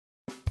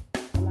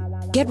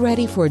Get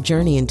ready for a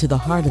journey into the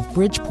heart of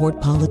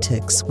Bridgeport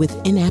politics with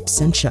In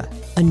Absentia,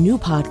 a new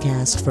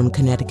podcast from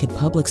Connecticut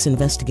Public's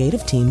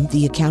investigative team,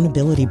 The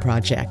Accountability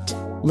Project.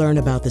 Learn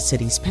about the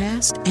city's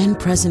past and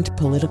present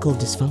political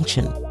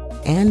dysfunction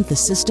and the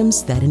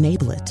systems that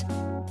enable it.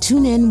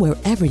 Tune in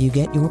wherever you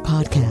get your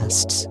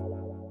podcasts.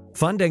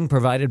 Funding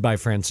provided by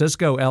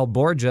Francisco L.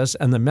 Borges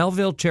and the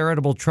Melville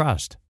Charitable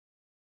Trust.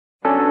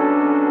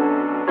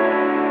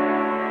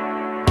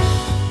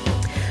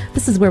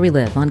 This is Where We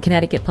Live on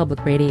Connecticut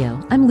Public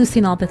Radio. I'm Lucy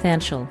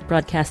Nalpathanchel,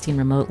 broadcasting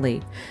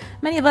remotely.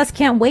 Many of us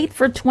can't wait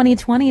for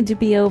 2020 to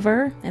be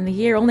over, and the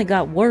year only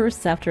got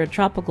worse after a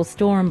tropical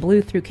storm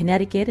blew through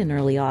Connecticut in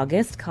early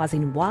August,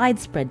 causing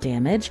widespread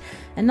damage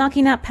and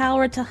knocking out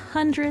power to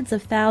hundreds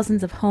of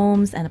thousands of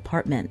homes and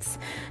apartments.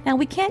 Now,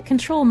 we can't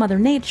control Mother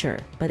Nature,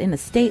 but in a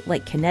state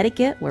like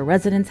Connecticut, where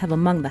residents have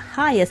among the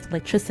highest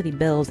electricity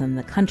bills in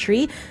the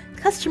country,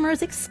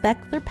 customers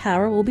expect their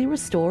power will be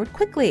restored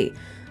quickly.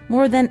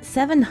 More than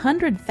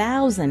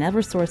 700,000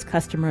 Eversource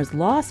customers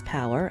lost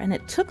power, and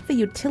it took the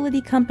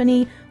utility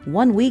company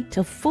 1 week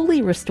to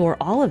fully restore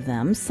all of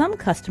them. Some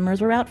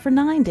customers were out for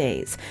 9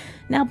 days.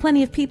 Now,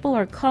 plenty of people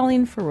are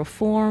calling for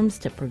reforms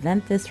to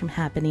prevent this from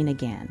happening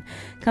again.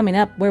 Coming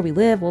up, Where We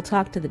Live, we'll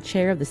talk to the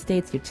chair of the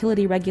state's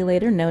utility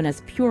regulator, known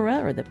as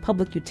PURA, or the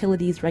Public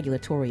Utilities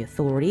Regulatory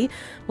Authority.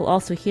 We'll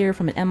also hear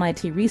from an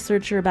MIT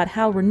researcher about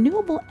how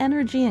renewable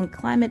energy and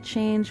climate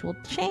change will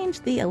change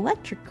the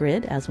electric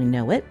grid as we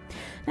know it.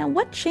 Now,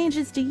 what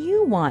changes do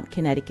you want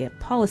Connecticut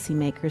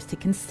policymakers to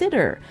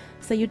consider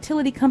so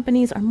utility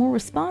companies are more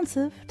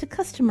responsive to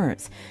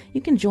customers?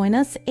 You can join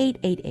us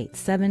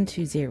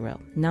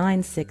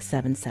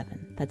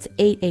 888-720-9677. That's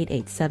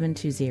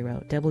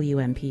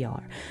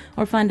 888-720-WNPR.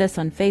 Or find us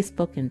on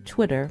Facebook and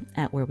Twitter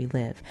at Where We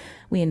Live.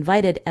 We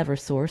invited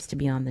Eversource to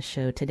be on the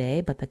show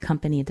today, but the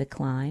company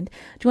declined.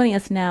 Joining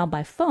us now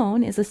by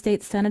phone is a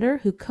state senator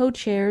who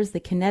co-chairs the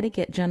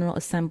Connecticut General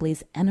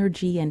Assembly's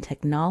Energy and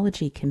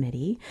Technology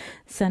Committee.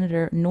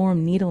 Senator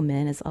Norm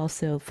Needleman is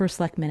also first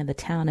selectman of the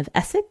town of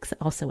Essex,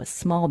 also a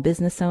small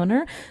business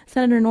owner.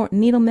 Senator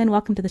Needleman,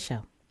 welcome to the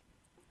show.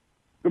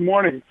 Good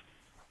morning.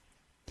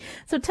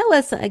 So tell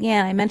us,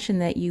 again, I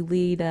mentioned that you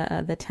lead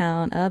the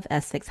town of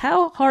Essex.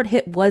 How hard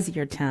hit was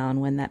your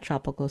town when that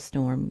tropical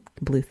storm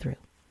blew through?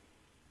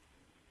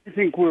 I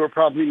think we were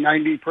probably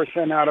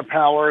 90% out of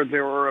power.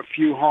 There were a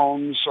few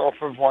homes off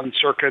of one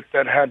circuit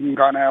that hadn't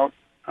gone out.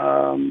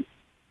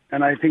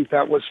 And I think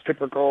that was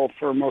typical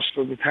for most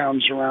of the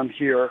towns around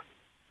here.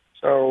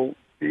 So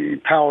the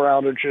power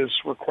outages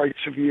were quite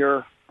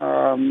severe,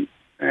 and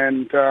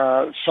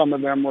some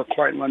of them were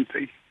quite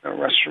lengthy. The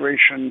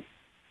restoration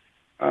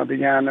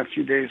began a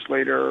few days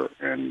later,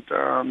 and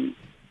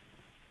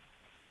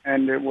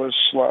it was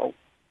slow.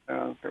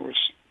 It was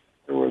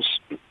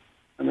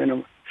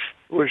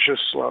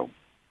just slow.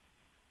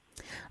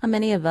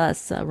 Many of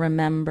us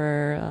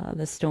remember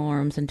the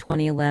storms in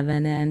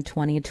 2011 and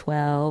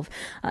 2012.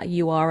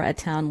 You are a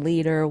town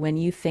leader. When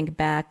you think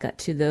back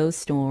to those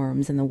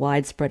storms and the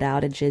widespread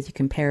outages, you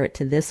compare it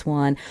to this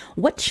one.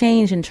 What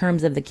changed in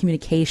terms of the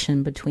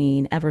communication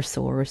between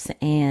Eversource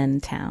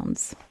and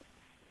towns?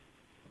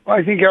 Well,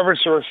 I think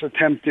Eversource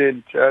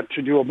attempted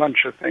to do a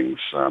bunch of things.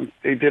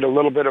 They did a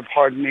little bit of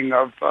hardening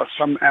of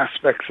some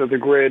aspects of the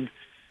grid,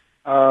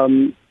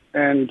 and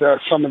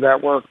some of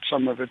that worked,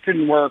 some of it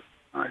didn't work.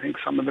 I think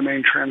some of the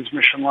main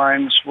transmission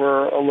lines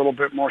were a little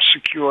bit more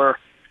secure.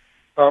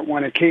 But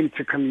when it came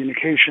to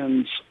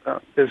communications,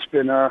 there's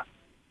been a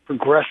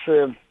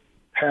progressive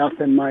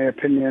path, in my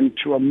opinion,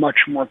 to a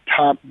much more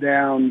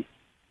top-down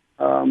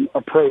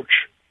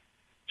approach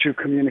to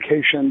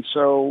communication.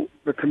 So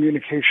the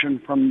communication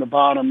from the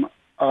bottom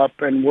up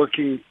and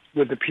working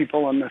with the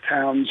people in the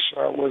towns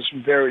was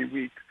very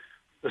weak.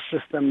 The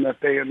system that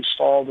they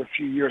installed a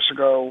few years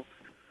ago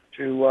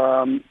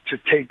to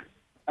take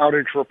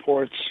outage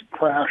reports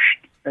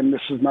crashed, and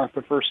this is not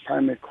the first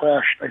time it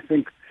crashed. I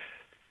think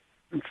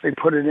since they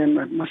put it in,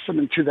 it must have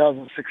been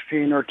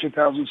 2016 or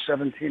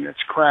 2017,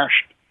 it's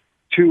crashed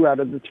 2 out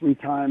of the 3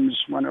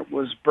 times when it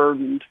was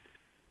burdened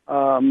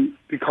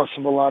because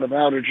of a lot of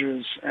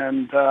outages.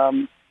 And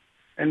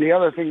the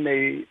other thing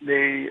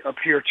they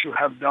appear to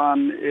have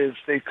done is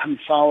they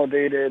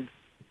consolidated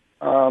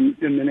in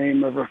the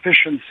name of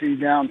efficiency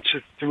down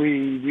to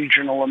 3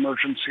 regional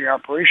emergency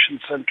operation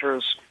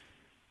centers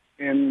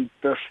in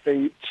the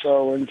state.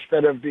 So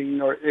instead of being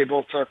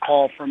able to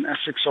call from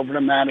Essex over to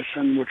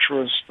Madison, which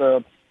was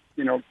the,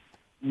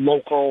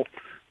 local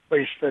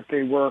place that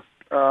they worked,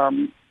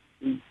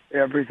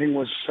 everything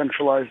was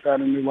centralized out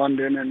in New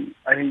London, and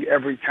I think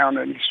every town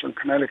in eastern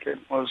Connecticut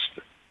was,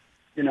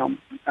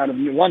 out of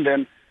New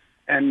London.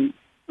 And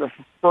the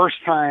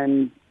first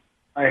time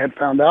I had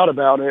found out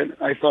about it,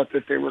 I thought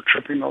that they were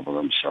tripping over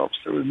themselves.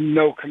 There was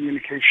no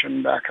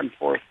communication back and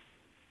forth.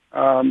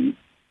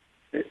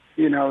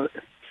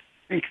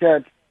 I think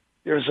that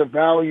there's a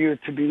value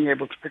to being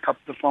able to pick up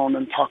the phone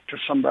and talk to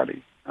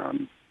somebody.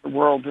 The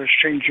world is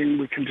changing.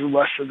 We can do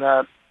less of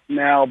that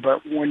now,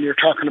 but when you're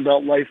talking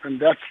about life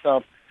and death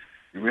stuff,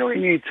 you really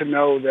need to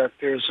know that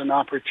there's an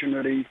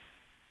opportunity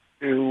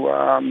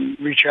to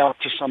reach out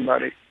to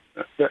somebody.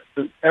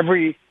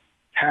 Every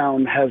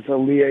town has a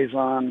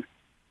liaison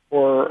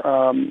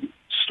for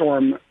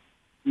storm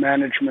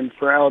management,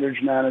 for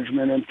outage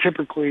management, and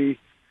typically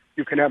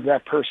you can have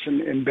that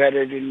person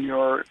embedded in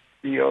your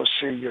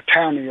EOC, your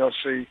town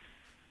EOC,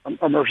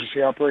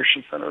 Emergency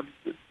Operations Center.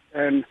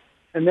 And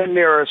then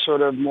there are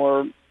sort of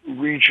more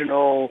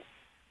regional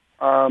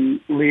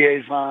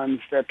liaisons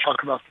that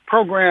talk about the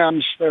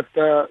programs that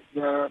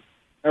the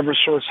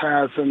Eversource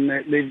has, and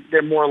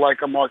they're more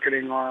like a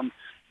marketing arm.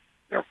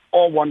 They're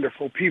all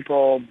wonderful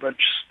people, but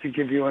just to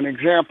give you an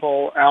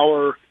example,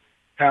 our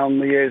town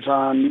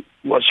liaison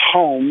was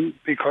home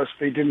because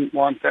they didn't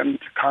want them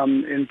to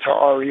come into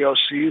our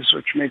EOCs,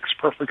 which makes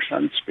perfect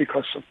sense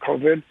because of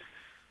COVID.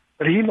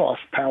 But he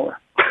lost power.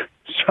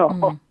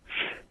 So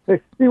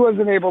he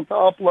wasn't able to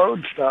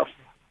upload stuff.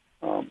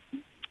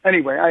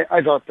 Anyway,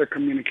 I thought the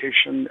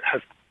communication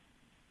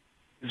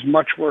is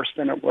much worse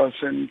than it was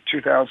in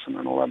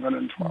 2011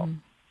 and 12.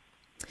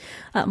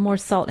 More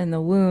salt in the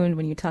wound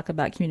when you talk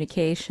about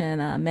communication.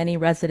 Many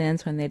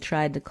residents, when they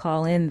tried to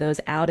call in those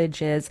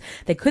outages,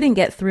 they couldn't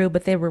get through,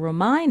 but they were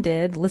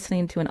reminded,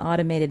 listening to an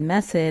automated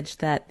message,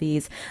 that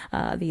these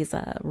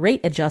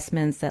rate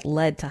adjustments that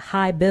led to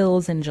high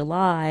bills in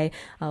July,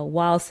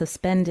 while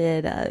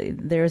suspended,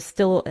 there's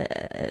still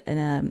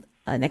an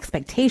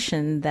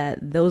expectation that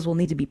those will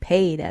need to be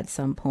paid at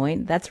some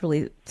point. That's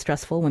really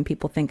stressful when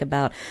people think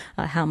about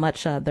how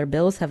much their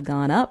bills have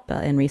gone up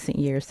in recent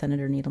years,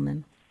 Senator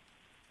Needleman.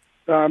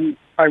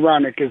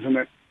 Ironic, isn't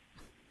it?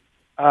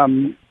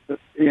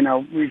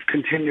 We've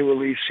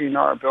continually seen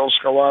our bills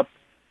go up.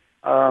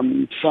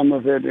 Some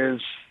of it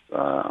is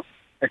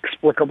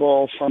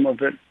explicable. Some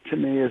of it, to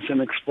me, is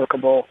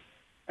inexplicable.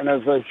 And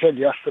as I said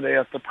yesterday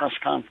at the press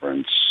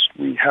conference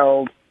we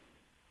held,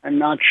 I'm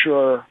not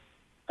sure.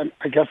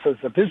 I guess as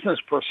a business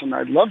person,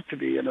 I'd love to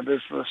be in a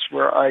business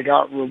where I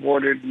got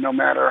rewarded no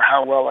matter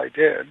how well I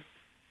did.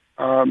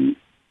 And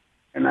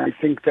I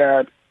think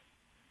that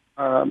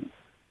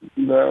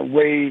the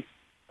way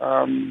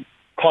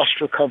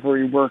cost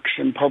recovery works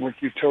in public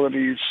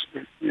utilities,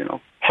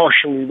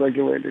 partially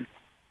regulated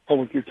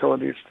public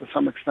utilities to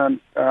some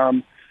extent,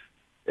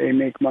 they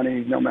make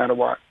money no matter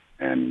what.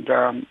 And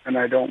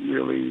I don't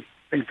really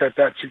think that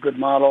that's a good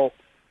model.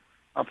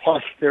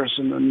 Plus, there's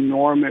an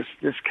enormous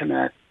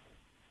disconnect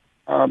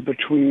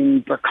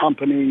between the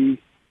company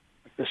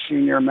at the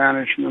senior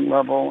management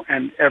level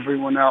and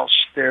everyone else,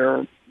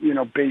 their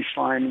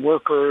baseline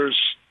workers,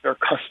 their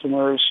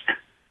customers.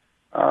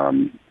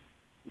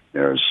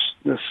 There's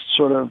this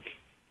sort of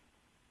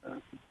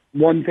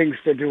one thinks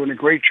they're doing a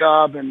great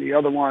job, and the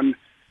other one,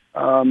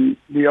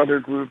 the other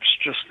groups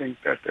just think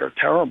that they're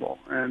terrible.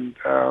 And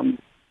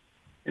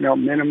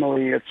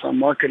minimally, it's a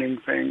marketing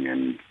thing.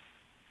 And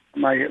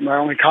my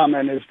only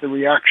comment is the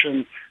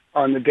reaction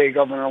on the day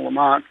Governor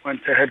Lamont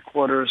went to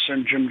headquarters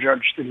and Jim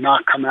Judge did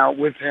not come out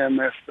with him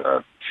as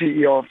the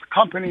CEO of the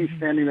company,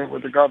 standing there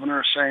with the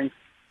governor saying,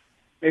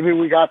 maybe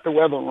we got the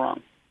weather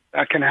wrong.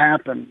 That can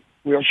happen.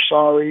 We're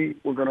sorry.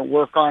 We're going to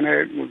work on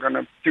it. We're going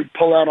to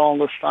pull out all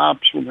the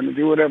stops. We're going to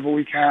do whatever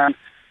we can.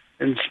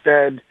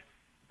 Instead,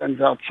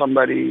 sends out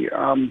somebody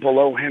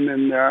below him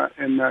in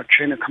the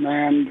chain of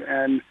command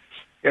and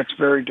gets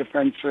very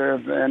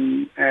defensive.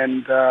 And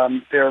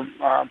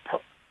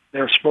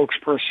their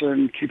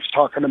spokesperson keeps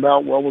talking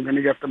about, well, we're going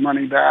to get the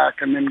money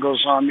back, and then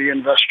goes on the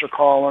investor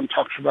call and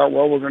talks about,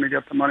 well, we're going to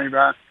get the money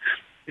back.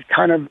 It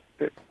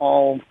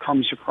all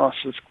comes across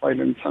as quite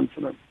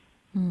insensitive.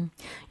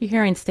 You're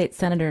hearing State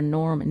Senator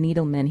Norm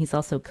Needleman. He's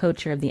also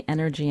co-chair of the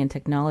Energy and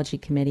Technology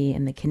Committee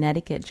in the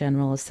Connecticut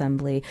General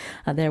Assembly.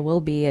 There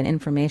will be an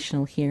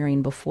informational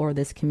hearing before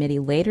this committee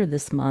later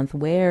this month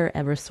where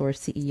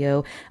Eversource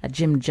CEO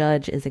Jim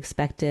Judge is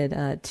expected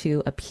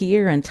to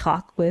appear and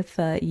talk with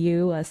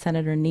you,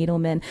 Senator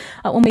Needleman.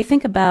 When we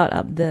think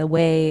about the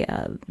way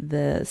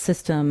the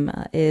system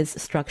is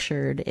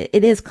structured,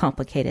 it is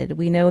complicated.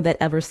 We know that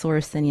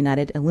Eversource and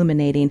United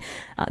Illuminating,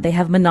 they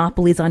have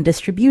monopolies on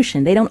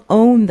distribution. They don't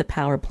own the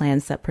power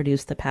plants that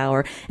produce the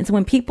power. And so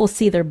when people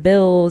see their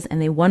bills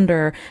and they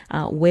wonder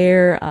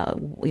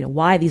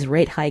why these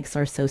rate hikes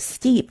are so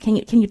steep, can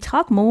you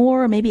talk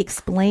more, or maybe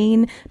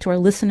explain to our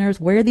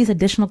listeners where these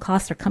additional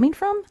costs are coming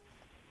from?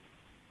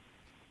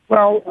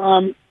 Well,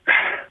 I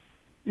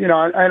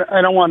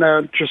don't want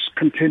to just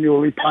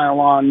continually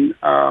pile on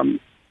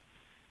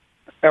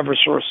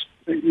Eversource.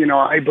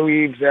 I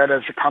believe that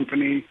as a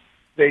company,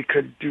 they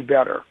could do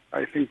better.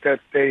 I think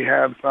that they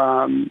have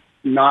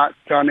not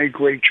done a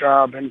great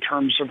job in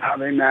terms of how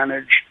they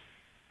manage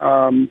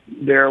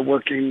their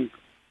working,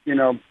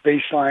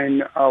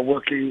 baseline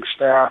working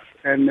staff,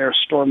 and their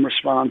storm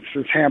response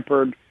is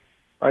hampered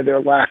by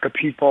their lack of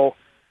people.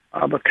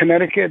 But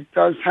Connecticut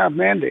does have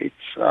mandates.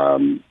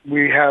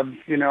 We have,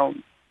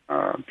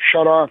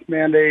 shut-off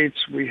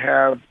mandates. We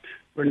have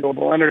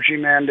renewable energy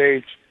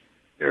mandates.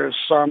 There's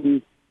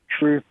some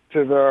truth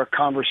to the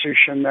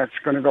conversation that's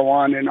going to go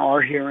on in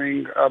our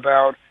hearing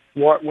about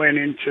what went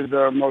into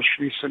the most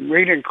recent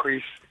rate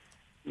increase.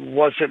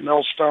 Was it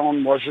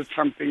Millstone? Was it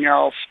something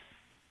else?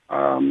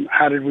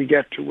 How did we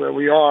get to where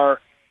we are?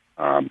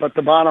 But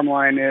the bottom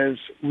line is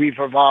we've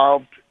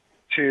evolved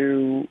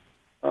to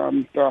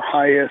the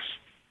highest,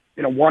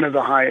 one of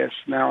the highest.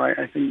 Now,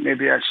 I think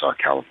maybe I saw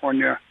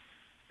California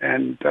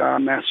and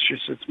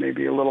Massachusetts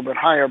maybe a little bit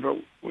higher, but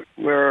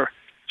we're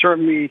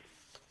certainly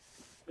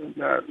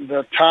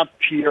the top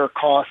tier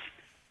cost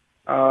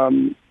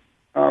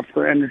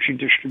for energy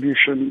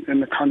distribution in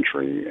the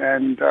country.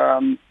 And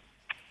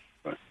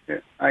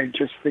I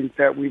just think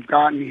that we've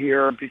gotten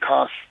here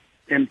because,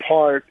 in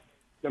part,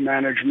 the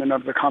management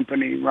of the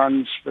company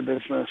runs the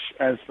business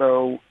as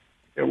though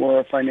it were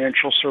a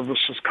financial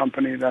services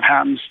company that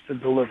happens to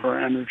deliver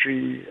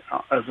energy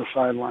as a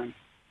sideline.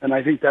 And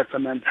I think that's a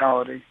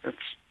mentality. It's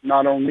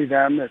not only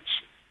them, it's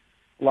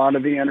a lot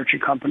of the energy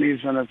companies,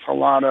 and it's a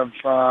lot of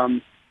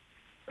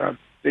a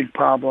big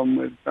problem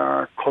with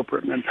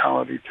corporate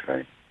mentality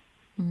today.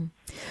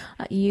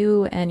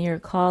 You and your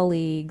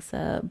colleagues,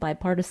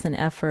 bipartisan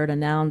effort,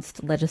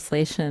 announced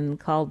legislation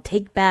called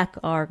Take Back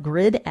Our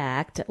Grid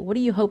Act. What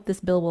do you hope this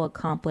bill will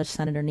accomplish,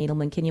 Senator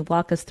Needleman? Can you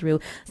walk us through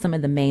some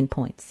of the main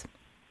points?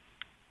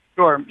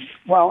 Sure.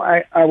 Well,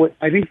 I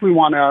think we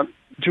want to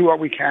do what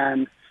we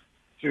can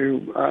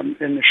to,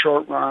 in the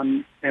short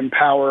run,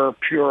 empower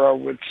PURA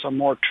with some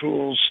more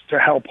tools to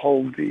help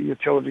hold the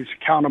utilities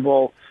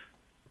accountable.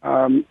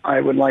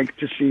 I would like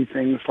to see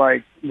things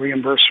like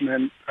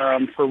reimbursement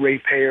for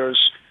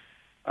ratepayers,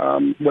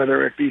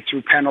 whether it be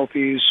through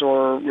penalties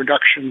or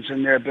reductions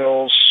in their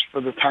bills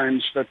for the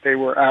times that they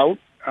were out.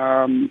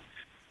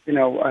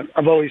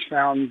 I've always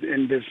found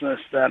in business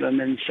that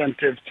an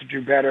incentive to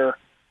do better,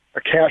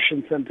 a cash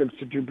incentive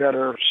to do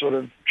better, sort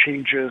of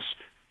changes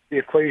the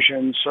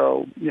equation.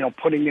 So,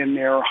 putting in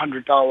there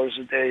 $100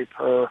 a day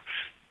per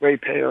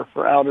ratepayer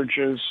for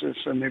outages is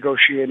a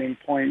negotiating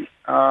point.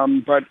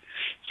 But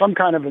some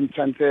kind of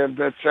incentive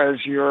that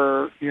says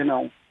you're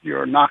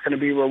not going to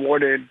be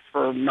rewarded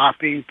for not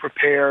being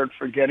prepared,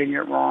 for getting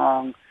it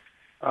wrong,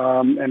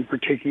 and for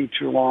taking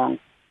too long.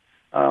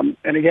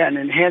 And again,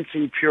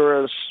 enhancing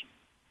PURA's,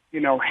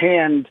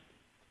 hand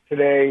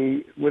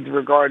today with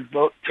regard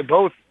to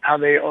both how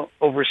they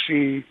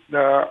oversee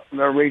the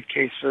rate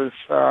cases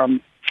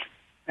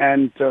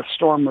and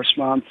storm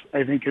response,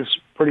 I think is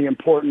pretty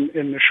important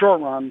in the short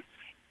run.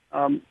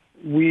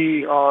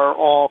 We are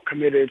all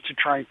committed to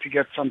trying to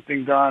get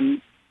something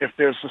done if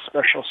there's a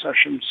special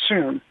session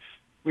soon.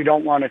 We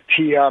don't want to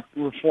tee up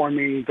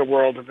reforming the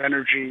world of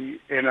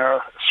energy in a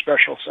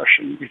special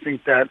session. We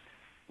think that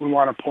we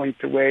want to point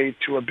the way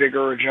to a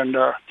bigger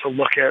agenda to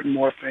look at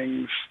more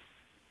things,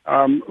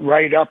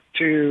 right up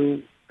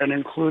to and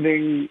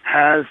including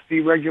has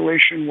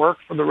deregulation work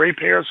for the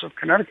ratepayers of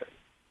Connecticut.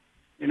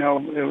 It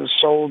was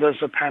sold as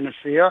a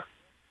panacea,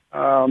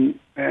 and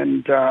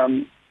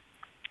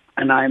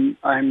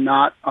I'm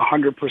not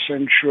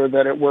 100% sure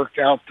that it worked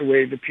out the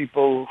way the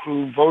people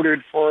who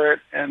voted for it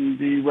and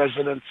the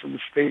residents of the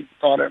state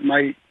thought it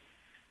might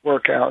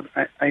work out.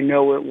 I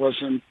know it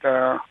wasn't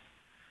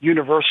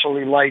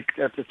universally liked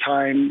at the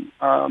time,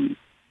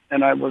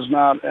 and I was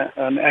not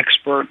an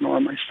expert, nor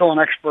am I still an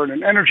expert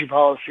in energy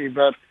policy,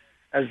 but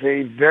as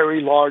a very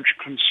large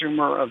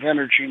consumer of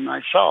energy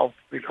myself,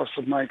 because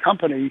of my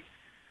company,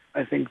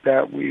 I think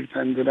that we've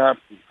ended up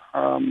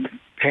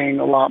paying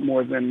a lot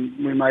more than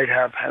we might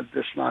have had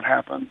this not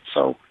happen.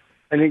 So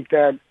I think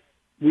that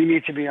we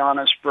need to be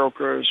honest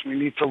brokers. We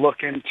need to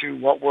look into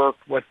what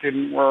worked, what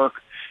didn't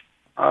work,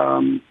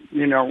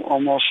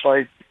 almost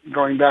like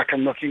going back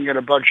and looking at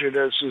a budget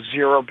as a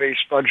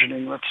zero-based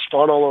budgeting. Let's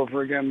start all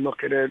over again,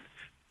 look at it.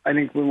 I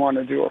think we want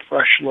to do a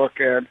fresh look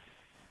at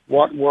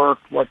what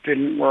worked, what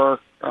didn't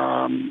work,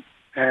 and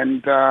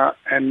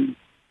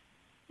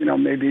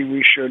maybe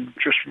we should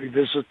just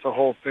revisit the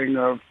whole thing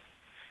of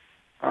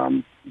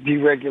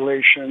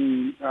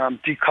deregulation,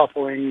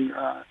 decoupling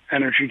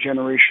energy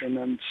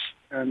generation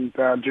and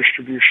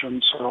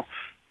distribution. So,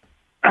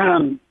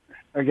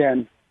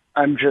 again,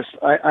 I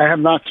have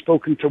not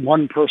spoken to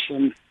one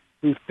person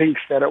who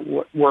thinks that it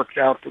worked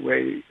out the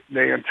way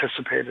they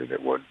anticipated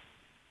it would.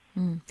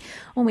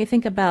 When we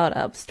think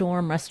about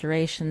storm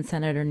restoration,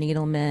 Senator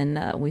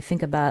Needleman, we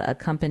think about a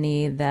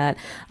company that,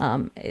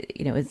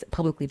 is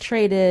publicly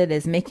traded,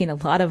 is making a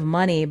lot of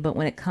money, but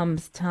when it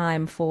comes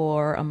time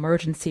for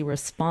emergency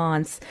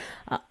response,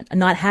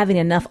 not having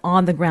enough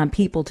on-the-ground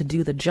people to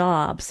do the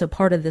job. So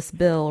part of this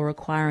bill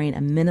requiring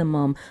a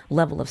minimum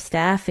level of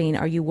staffing,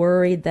 are you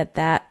worried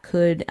that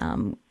could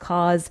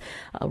cause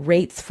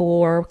rates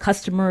for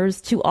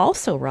customers to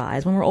also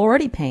rise when we're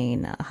already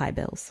paying high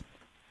bills?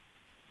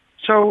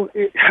 So,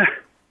 it's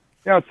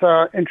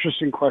an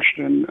interesting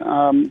question.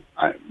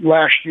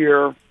 Last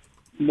year,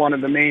 one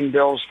of the main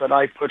bills that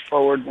I put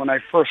forward when I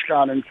first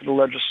got into the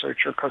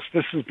legislature, because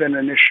this has been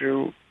an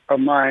issue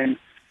of mine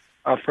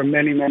for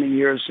many, many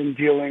years in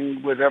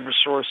dealing with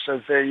Eversource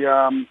as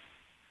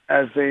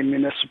a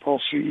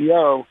municipal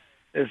CEO,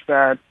 is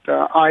that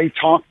I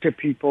talk to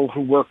people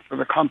who work for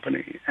the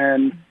company,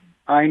 and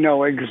I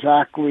know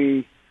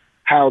exactly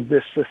how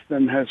this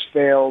system has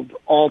failed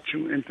all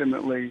too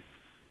intimately.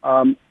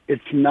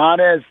 It's not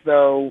as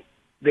though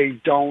they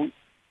don't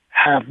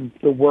have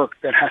the work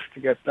that has to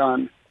get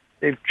done.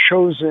 They've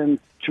chosen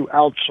to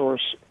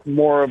outsource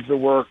more of the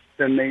work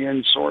than they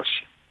insource.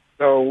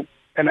 So,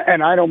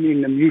 and I don't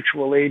mean the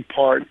mutual aid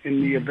part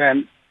in the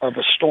event of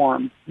a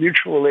storm.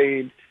 Mutual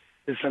aid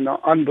is an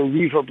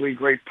unbelievably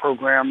great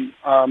program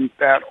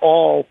that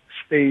all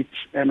states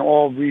and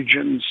all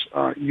regions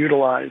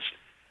utilize.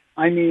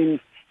 I mean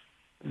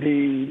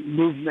the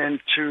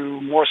movement to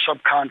more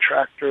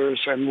subcontractors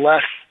and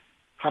less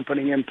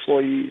company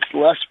employees,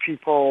 less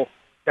people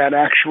that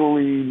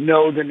actually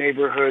know the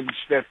neighborhoods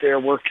that they're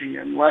working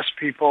in, less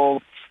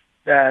people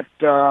that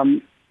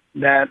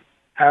that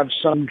have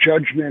some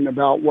judgment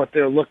about what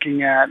they're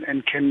looking at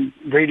and can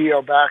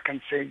radio back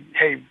and say,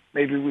 hey,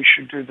 maybe we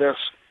should do this.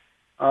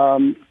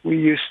 We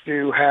used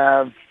to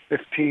have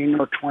 15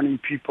 or 20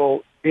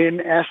 people in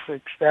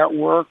Essex that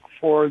work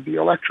for the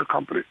electric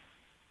company.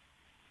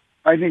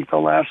 I think the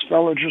last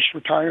fellow just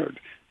retired.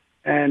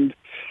 And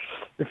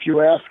if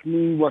you ask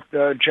me what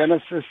the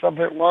genesis of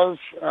it was,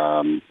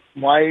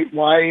 why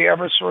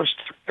Eversource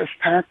took this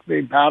tack,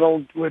 they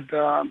battled with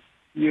the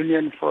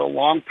union for a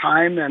long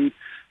time, and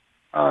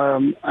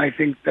I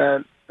think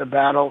that the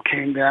battle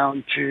came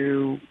down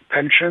to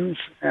pensions,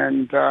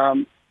 and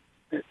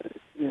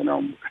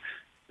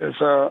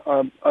there's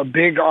a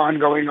big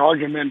ongoing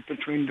argument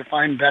between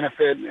defined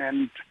benefit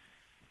and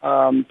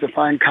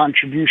defined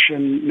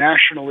contribution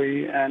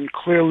nationally, and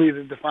clearly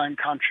the defined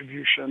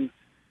contribution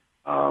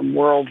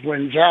world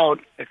wins out,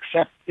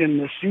 except in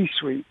the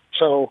C-suite.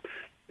 So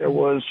there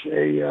was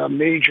a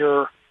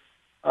major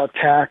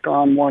attack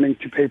on wanting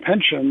to pay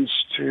pensions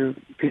to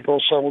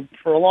people. So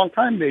for a long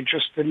time, they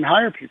just didn't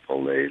hire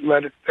people. They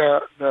let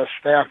the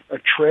staff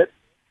attrit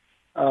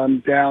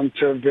down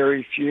to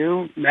very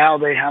few. Now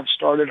they have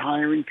started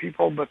hiring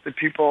people, but the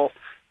people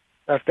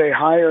that they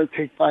hire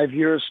take 5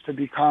 years to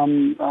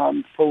become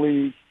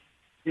fully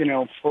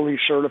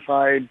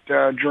certified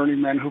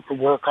journeymen who could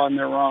work on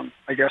their own.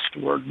 I guess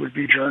the word would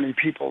be journey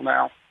people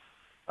now.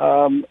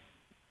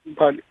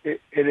 But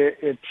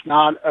it's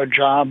not a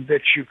job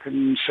that you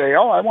can say,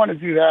 oh, I want to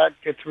do that,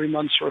 get 3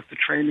 months worth of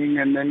training,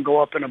 and then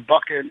go up in a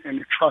bucket and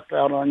a truck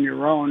out on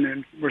your own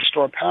and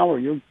restore power.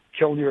 You'll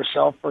kill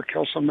yourself or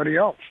kill somebody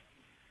else.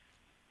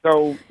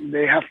 So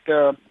they have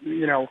to,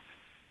 the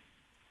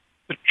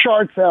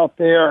charts out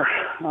there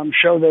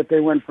show that they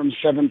went from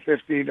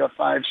 750 to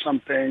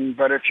 5-something.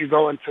 But if you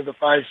go into the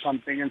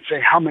 5-something and say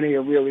how many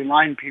are really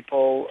line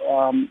people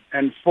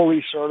and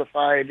fully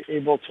certified,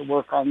 able to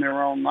work on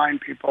their own line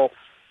people,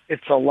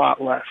 it's a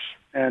lot less.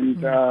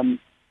 And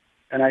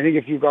and I think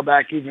if you go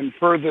back even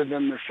further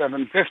than the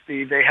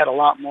 750, they had a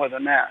lot more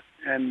than that.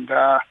 And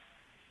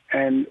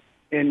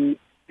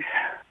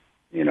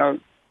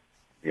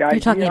you're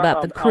talking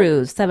about the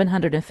crews,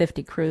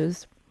 750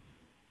 crews.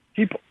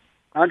 People,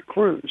 not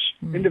crews,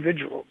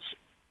 individuals.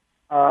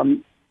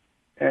 And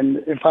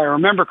if I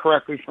remember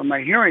correctly from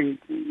my hearing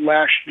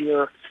last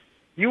year,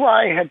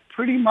 UI had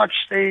pretty much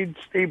stayed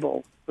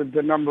stable with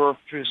the number of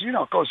crews.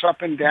 It goes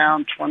up and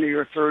down, 20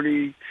 or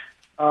 30,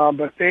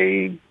 but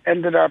they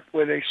ended up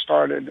where they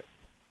started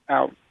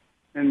out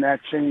in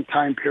that same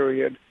time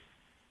period.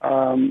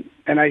 And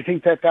I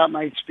think that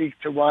might speak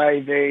to why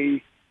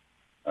they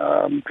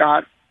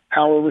got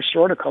power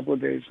restored a couple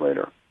of days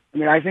later. I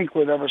mean, I think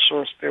with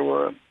Eversource, there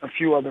were a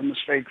few other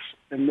mistakes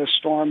in this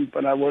storm,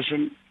 but I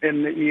wasn't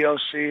in the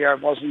EOC. I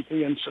wasn't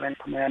the incident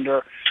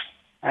commander.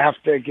 I have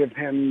to give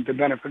him the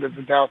benefit of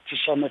the doubt to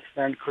some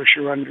extent, because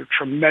you're under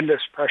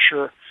tremendous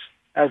pressure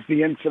as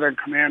the incident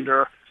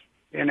commander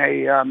in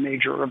a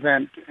major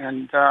event.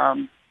 And,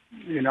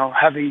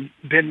 having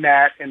been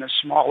that in a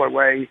smaller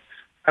way,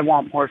 I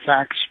want more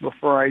facts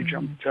before I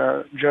jump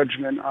to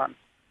judgment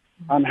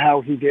on how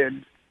he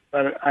did.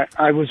 But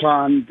I was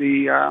on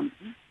the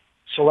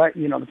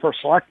the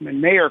first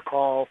selectman mayor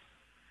call,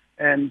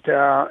 and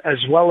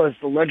as well as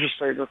the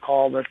legislator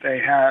call that they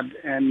had,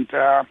 and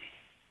the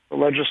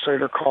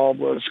legislator call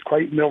was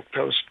quite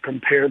milquetoast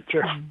compared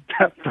to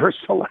that first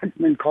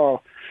selectman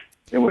call.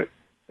 There were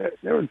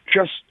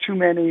just too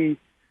many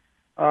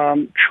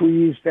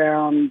trees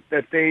down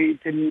that they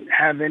didn't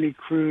have any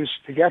crews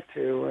to get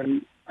to,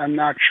 and I'm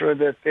not sure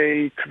that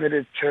they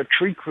committed to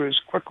tree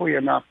crews quickly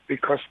enough,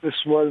 because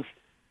this was,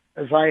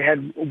 as I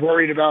had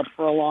worried about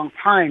for a long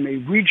time, a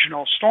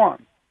regional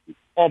storm,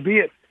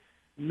 albeit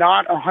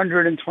not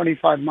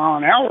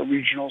 125-mile-an-hour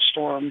regional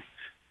storm,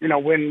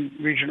 wind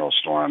regional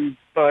storm,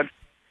 but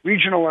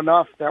regional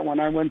enough that when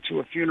I went to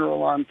a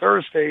funeral on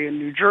Thursday in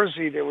New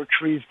Jersey, there were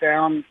trees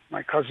down.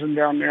 My cousin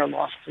down there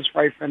lost his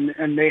wife,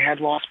 and they had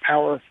lost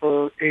power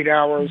for 8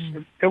 hours.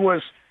 It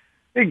was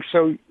big.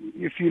 So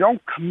if you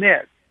don't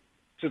commit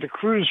to the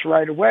crews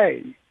right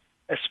away,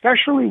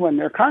 especially when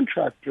they're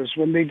contractors,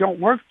 when they don't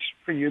work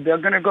for you, they're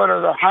going to go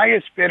to the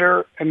highest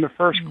bidder and the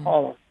first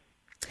caller.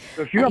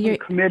 So if you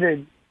haven't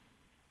committed,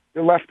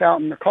 you're left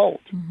out in the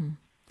cold.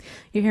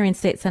 You're hearing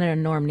State Senator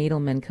Norm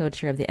Needleman,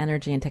 co-chair of the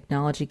Energy and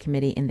Technology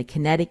Committee in the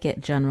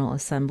Connecticut General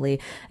Assembly.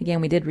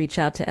 Again, we did reach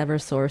out to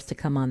Eversource to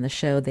come on the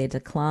show. They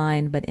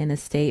declined, but in a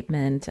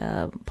statement,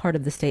 part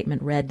of the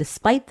statement read,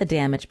 despite the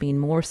damage being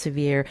more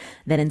severe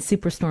than in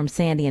Superstorm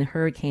Sandy and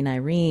Hurricane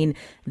Irene,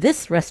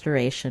 this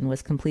restoration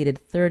was completed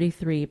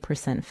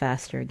 33%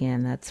 faster.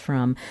 Again, that's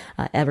from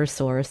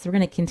Eversource. We're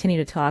going to continue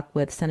to talk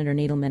with Senator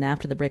Needleman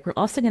after the break. We're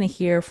also going to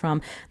hear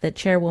from the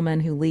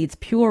chairwoman who leads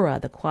PURA,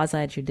 the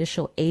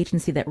quasi-judicial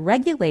agency that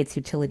regulates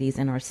utilities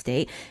in our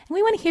state. And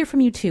we want to hear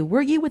from you too.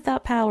 Were you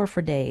without power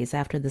for days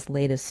after this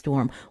latest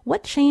storm?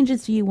 What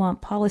changes do you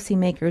want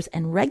policymakers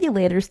and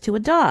regulators to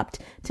adopt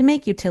to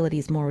make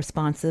utilities more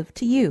responsive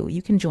to you?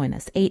 You can join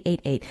us,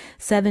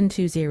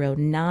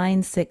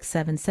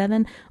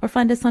 888-720-9677, or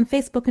find us on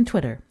Facebook and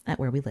Twitter at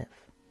Where We Live.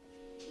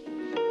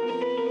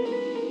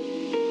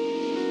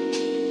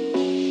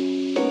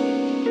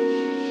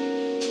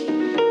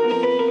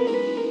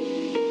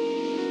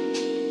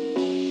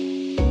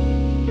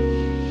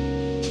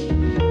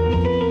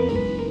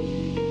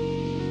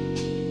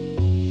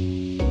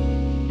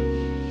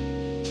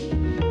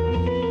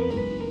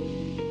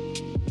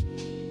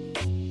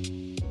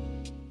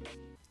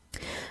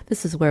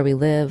 This is Where We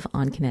Live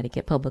on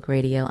Connecticut Public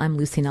Radio. I'm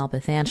Lucy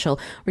Nalpathanchel.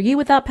 Were you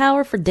without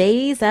power for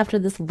days after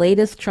this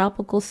latest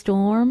tropical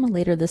storm?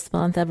 Later this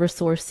month,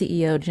 Eversource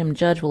CEO Jim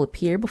Judge will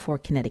appear before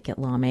Connecticut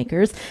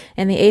lawmakers,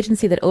 and the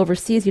agency that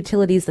oversees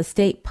utilities, the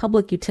State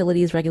Public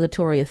Utilities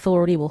Regulatory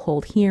Authority, will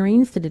hold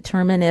hearings to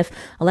determine if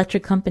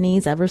electric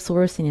companies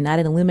Eversource and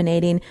United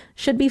Illuminating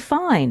should be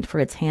fined for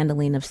its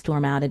handling of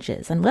storm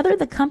outages, and whether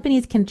the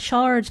companies can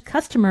charge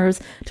customers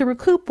to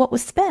recoup what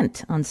was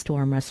spent on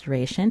storm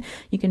restoration.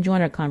 You can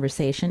join our conversation,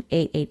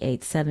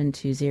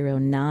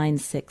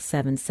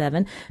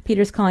 888-720-9677.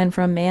 Peter's calling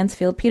from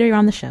Mansfield. Peter, you're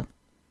on the show.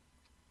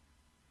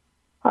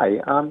 Hi.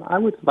 I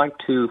would like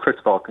to, first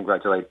of all,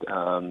 congratulate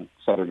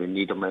Senator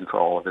Needleman for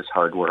all of his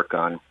hard work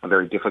on a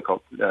very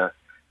difficult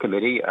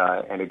committee,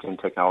 energy and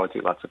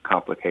technology, lots of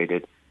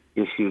complicated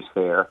issues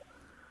there.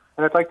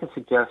 And I'd like to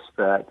suggest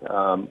that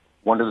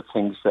one of the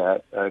things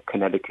that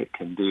Connecticut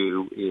can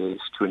do is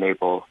to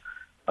enable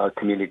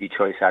community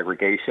choice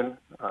aggregation,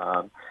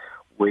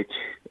 which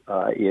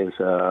is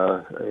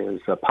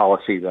a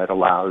policy that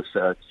allows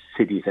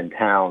cities and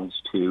towns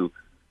to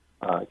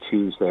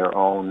choose their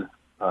own,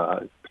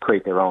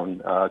 create their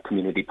own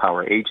community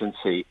power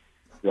agency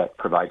that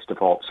provides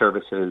default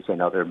services and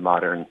other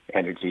modern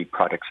energy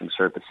products and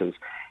services.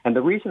 And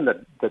the reason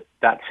that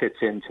fits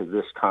into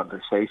this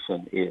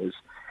conversation is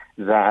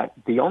that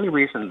the only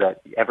reason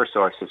that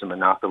Eversource is a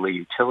monopoly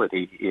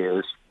utility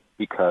is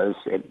because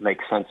it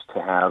makes sense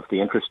to have the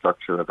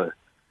infrastructure of an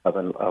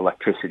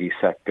electricity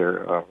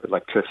sector or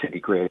electricity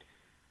grid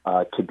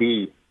to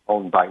be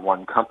owned by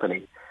one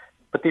company.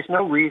 But there's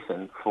no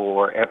reason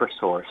for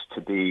Eversource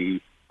to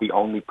be the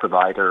only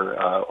provider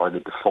or the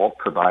default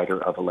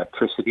provider of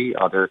electricity.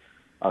 Other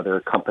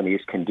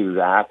companies can do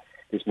that.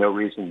 There's no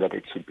reason that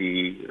it should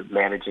be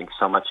managing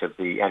so much of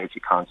the energy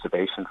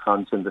conservation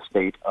funds in the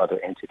state. Other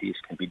entities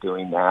can be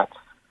doing that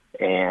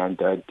and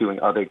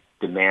doing other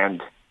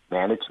demand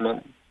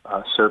management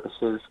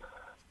services.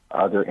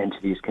 Other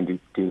entities can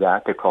do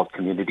that. They're called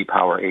community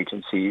power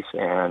agencies,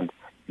 and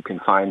you can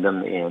find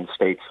them in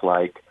states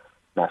like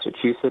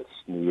Massachusetts,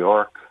 New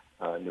York,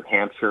 New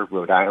Hampshire,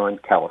 Rhode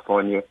Island,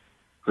 California,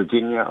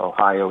 Virginia,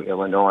 Ohio,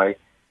 Illinois.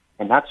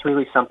 And that's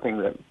really something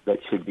that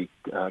should be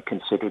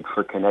considered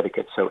for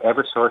Connecticut. So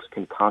Eversource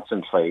can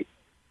concentrate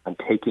on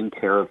taking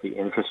care of the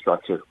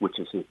infrastructure, which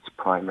is its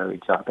primary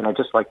job. And I'd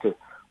just like to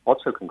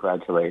also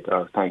congratulate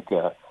or thank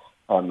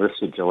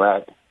Marissa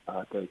Gillette,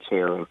 the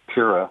chair of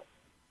PURA,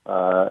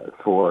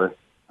 for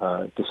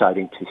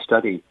deciding to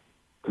study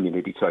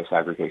community choice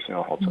aggregation,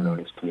 or also known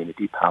as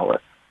community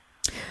power.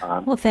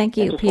 Well, thank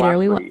you, Peter.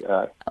 Lastly,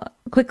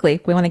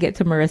 quickly, we want to get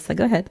to Marissa.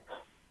 Go ahead.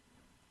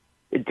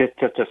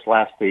 Just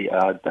lastly,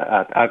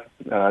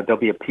 there'll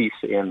be a piece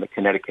in the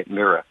Connecticut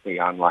Mirror, the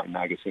online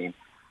magazine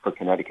for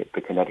Connecticut, the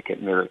Connecticut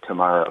Mirror,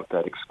 tomorrow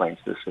that explains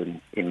this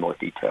in more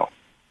detail.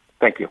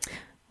 Thank you.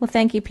 Well,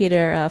 thank you,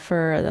 Peter,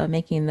 for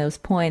making those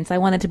points. I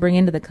wanted to bring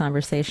into the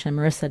conversation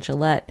Marissa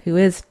Gillette, who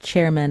is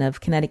chairman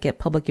of Connecticut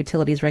Public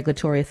Utilities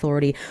Regulatory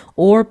Authority,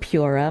 or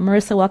PURA.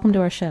 Marissa, welcome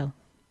to our show.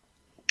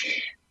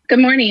 Good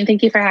morning.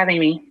 Thank you for having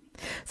me.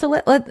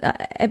 So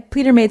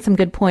Peter made some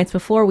good points.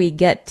 Before we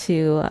get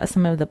to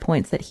some of the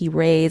points that he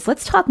raised,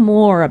 let's talk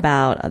more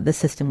about the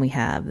system we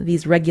have.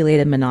 These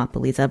regulated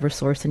monopolies,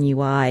 Eversource and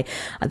UI,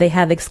 they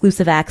have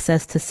exclusive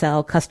access to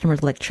sell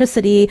customers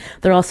electricity.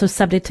 They're also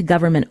subject to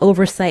government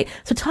oversight.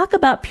 So talk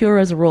about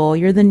PURA's role.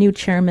 You're the new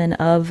chairman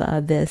of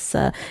this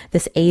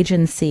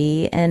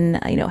agency, and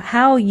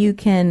how you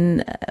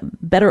can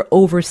better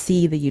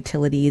oversee the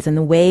utilities and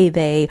the way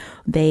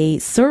they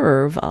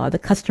serve the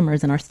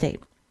customers in our state.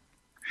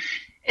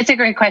 It's a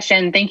great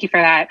question. Thank you for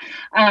that.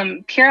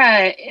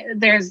 PURA,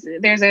 there's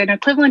an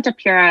equivalent to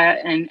PURA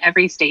in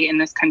every state in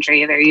this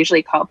country. They're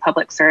usually called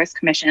public service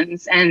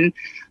commissions. And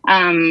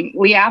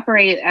we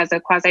operate as a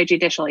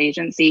quasi-judicial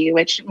agency,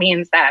 which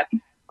means that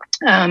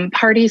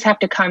parties have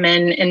to come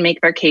in and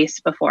make their case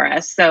before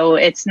us. So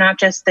it's not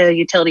just the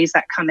utilities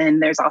that come in.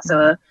 There's also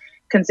a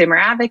consumer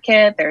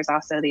advocate. There's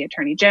also the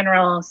attorney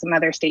general, some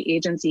other state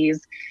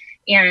agencies.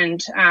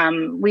 And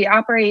we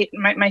operate,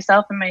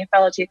 myself and my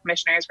fellow two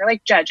commissioners, we're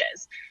like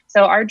judges.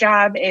 So our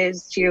job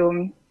is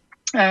to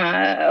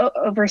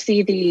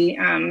oversee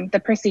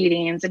the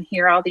proceedings and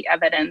hear all the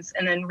evidence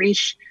and then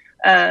reach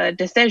a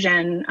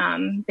decision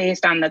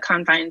based on the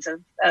confines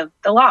of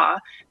the law,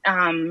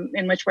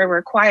 in which we're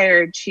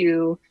required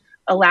to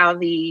allow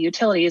the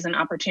utilities an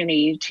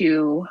opportunity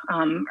to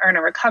earn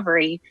a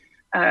recovery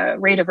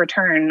rate of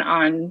return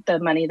on the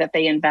money that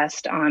they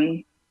invest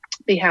on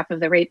behalf of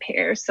the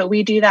ratepayers. So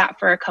we do that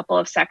for a couple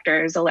of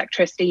sectors: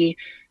 electricity,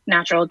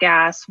 natural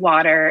gas,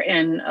 water,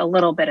 and a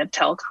little bit of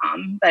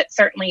telecom. But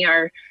certainly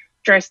our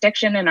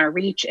jurisdiction and our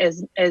reach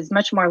is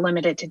much more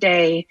limited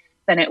today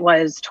than it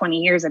was 20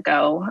 years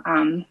ago.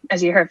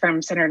 As you heard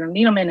from Senator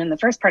Needleman in the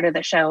first part of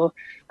the show,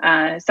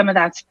 some of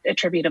that's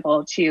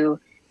attributable to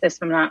this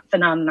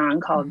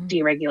phenomenon called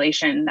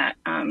deregulation that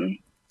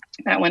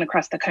went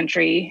across the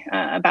country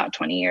about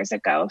 20 years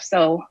ago.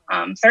 So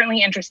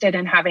certainly interested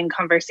in having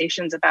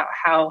conversations about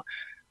how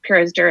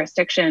PURA's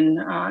jurisdiction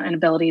and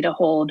ability to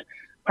hold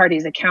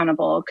parties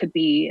accountable could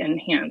be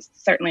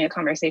enhanced. Certainly a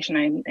conversation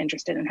I'm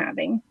interested in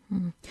having.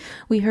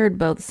 We heard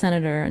both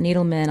Senator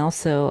Needleman,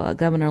 also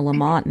Governor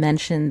Lamont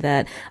mention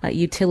that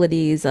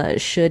utilities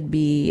should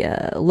be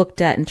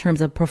looked at in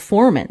terms of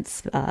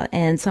performance.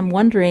 And so I'm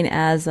wondering,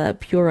 as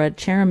PURA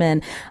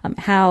chairman,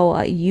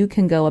 how you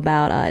can go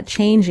about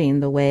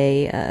changing the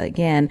way,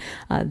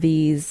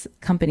 these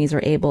companies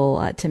are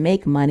able to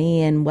make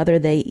money, and whether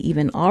they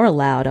even are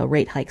allowed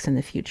rate hikes in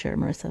the future.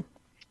 Marissa?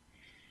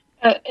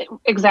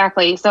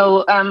 Exactly.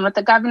 So what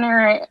the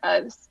governor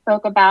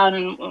spoke about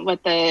and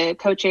what the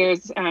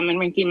co-chairs and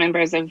ranking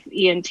members of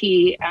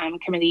E&T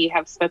committee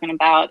have spoken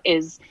about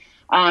is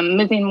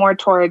moving more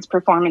towards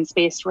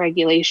performance-based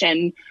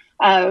regulation,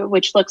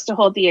 which looks to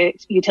hold the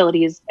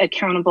utilities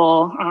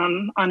accountable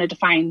on a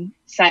defined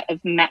set of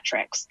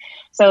metrics.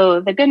 So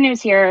the good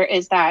news here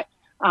is that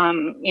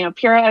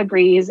PURA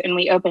agrees, and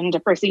we opened a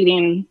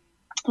proceeding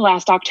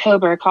last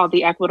October called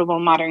the Equitable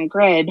Modern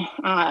Grid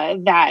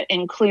that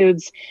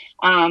includes,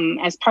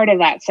 as part of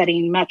that,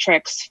 setting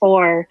metrics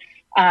for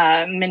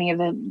many of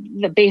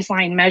the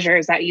baseline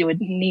measures that you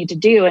would need to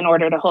do in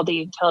order to hold the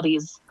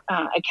utilities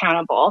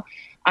accountable.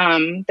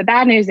 The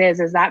bad news is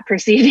that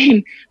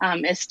proceeding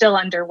is still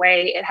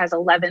underway. It has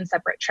 11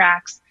 separate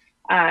tracks.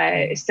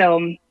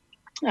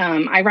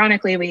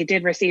 Ironically, we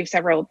did receive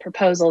several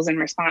proposals in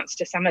response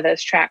to some of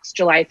those tracks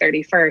July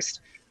 31st.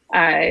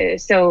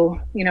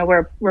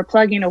 We're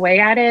plugging away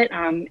at it.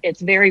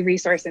 It's very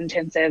resource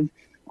intensive,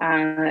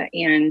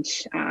 and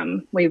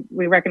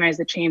we recognize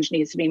the change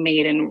needs to be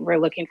made, and we're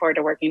looking forward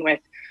to working with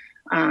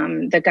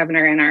the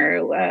governor and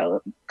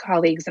our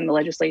colleagues in the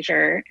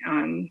legislature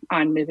on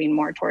moving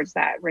more towards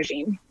that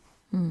regime.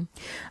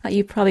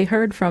 You've probably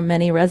heard from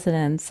many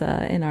residents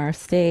in our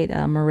state,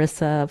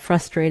 Marissa,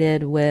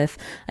 frustrated with,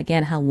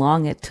 again, how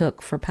long it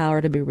took for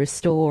power to be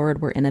restored.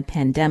 We're in a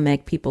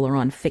pandemic. People are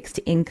on fixed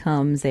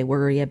incomes. They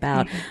worry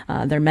about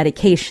their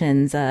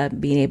medications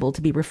being able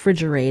to be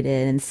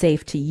refrigerated and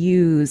safe to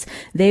use.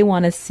 They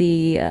want to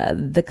see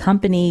the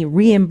company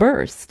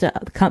reimbursed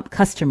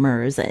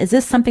customers. Is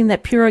this something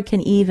that PURA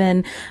can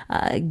even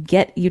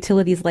get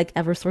utilities like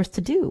Eversource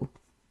to do?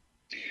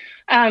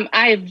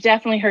 I've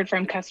definitely heard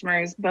from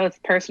customers,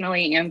 both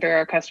personally and through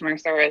our customer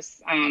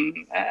service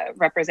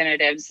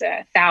representatives.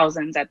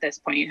 Thousands at this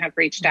point have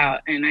reached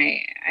out, and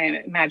I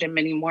imagine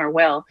many more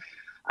will.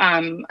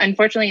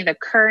 Unfortunately, the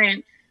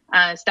current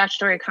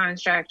statutory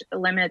construct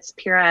limits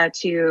PURA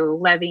to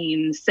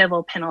levying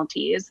civil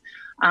penalties.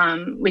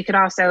 We could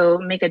also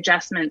make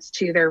adjustments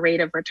to their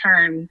rate of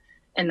return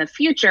in the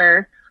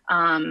future,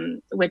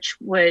 which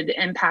would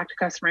impact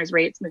customers'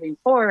 rates moving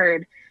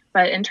forward.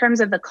 But in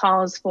terms of the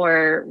calls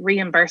for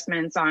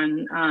reimbursements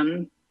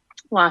on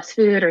lost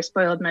food or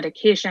spoiled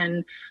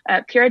medication,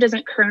 PURA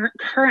doesn't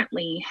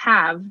currently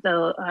have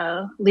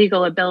the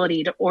legal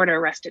ability to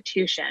order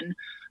restitution.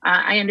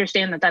 I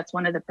understand that that's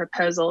one of the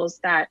proposals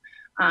that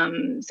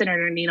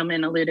Senator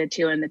Needleman alluded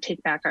to in the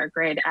Take Back Our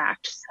Grid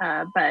Act,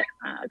 but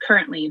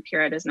currently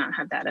PURA does not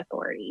have that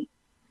authority.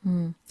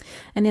 And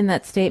in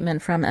that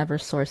statement from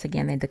Eversource,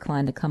 again, they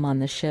declined to come on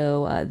the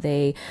show.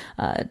 They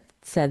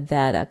said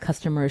that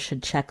customers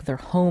should check their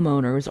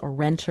homeowners or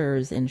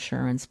renters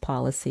insurance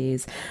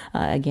policies.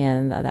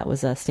 Again, that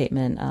was a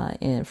statement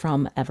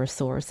from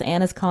Eversource.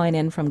 Anna's calling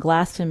in from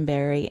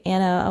Glastonbury.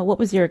 Anna, what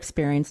was your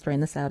experience during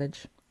this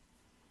outage?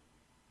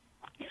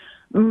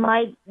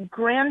 My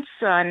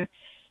grandson,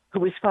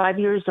 who is 5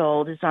 years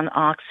old, is on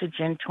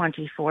oxygen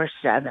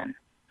 24/7.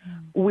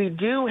 We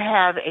do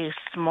have a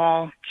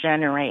small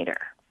generator.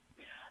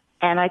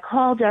 And I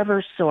called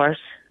Eversource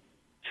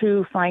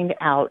to find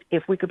out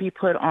if we could be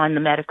put on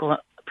the medical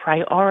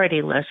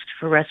priority list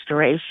for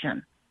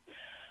restoration.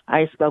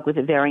 I spoke with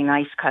a very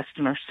nice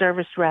customer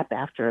service rep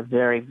after a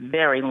very,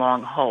 very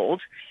long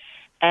hold.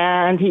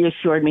 And he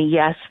assured me,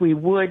 yes, we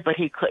would, but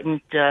he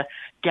couldn't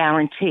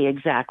guarantee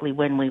exactly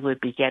when we would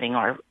be getting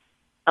our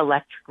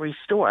electric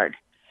restored.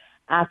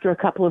 After a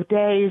couple of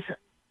days,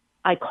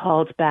 I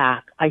called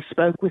back. I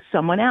spoke with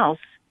someone else,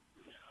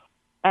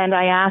 and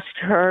I asked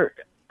her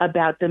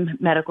about the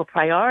medical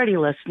priority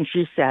list, and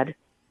she said,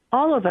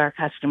 all of our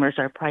customers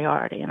are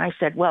priority. And I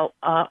said, well,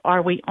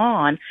 are we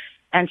on?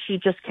 And she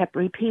just kept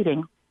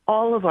repeating,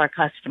 all of our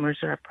customers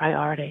are a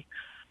priority.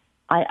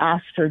 I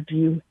asked her, do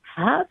you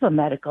have a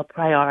medical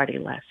priority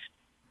list?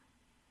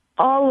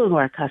 All of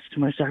our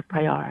customers are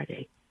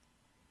priority.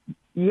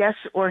 Yes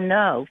or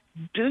no,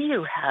 do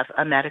you have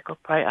a medical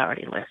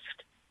priority list?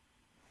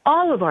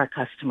 All of our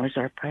customers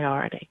are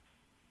priority.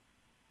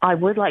 I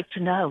would like to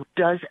know,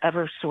 does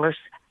Eversource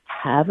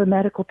have a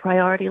medical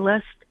priority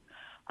list?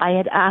 I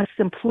had asked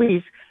them,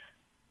 please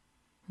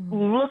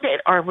look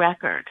at our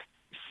record.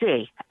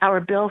 See, our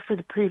bill for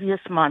the previous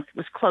month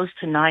was close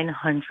to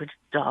 $900.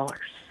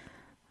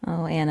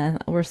 Oh, Anna,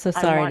 we're so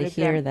sorry to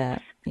hear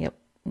that. Yep.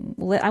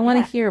 I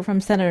want to hear from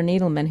Senator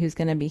Needleman, who's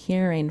going to be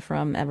hearing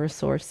from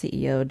Eversource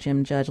CEO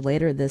Jim Judge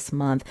later this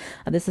month.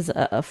 This is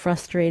a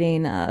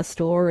frustrating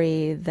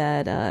story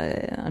that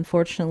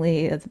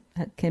unfortunately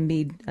can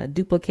be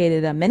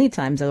duplicated many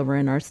times over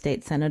in our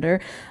state,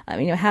 Senator.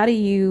 How do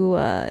you,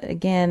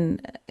 again,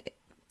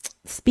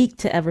 speak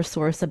to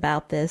Eversource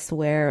about this,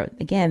 where,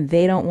 again,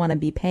 they don't want to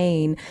be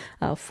paying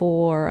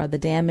for the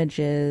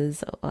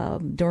damages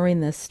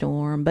during this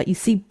storm, but you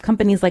see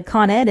companies like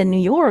Con Ed in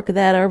New York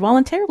that are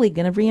voluntarily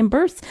going to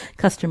reimburse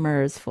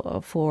customers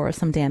for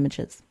some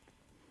damages?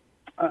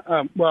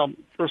 Well,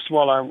 first of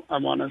all, I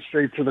want to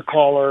say to the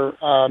caller,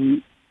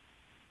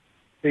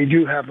 they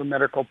do have a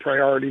medical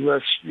priority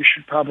list. You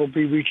should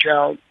probably reach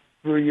out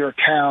through your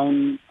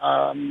town.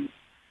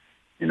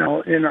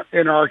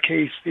 In our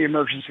case, the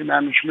emergency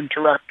management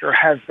director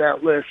has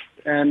that list,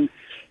 and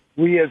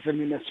we as a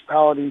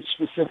municipality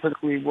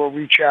specifically will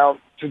reach out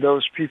to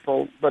those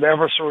people. But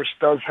Eversource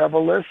does have a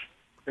list.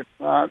 It's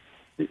not,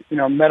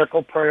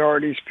 medical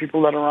priorities,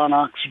 people that are on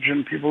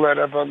oxygen, people that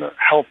have other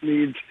health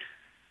needs.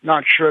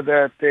 Not sure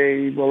that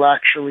they will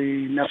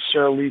actually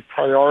necessarily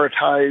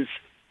prioritize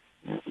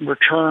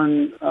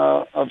return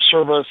of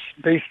service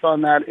based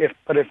on that.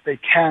 But if they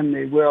can,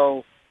 they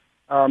will.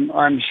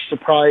 I'm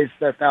surprised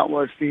that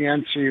was the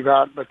answer you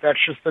got, but that's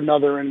just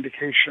another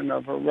indication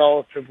of a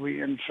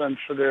relatively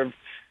insensitive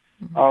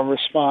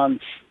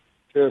response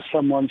to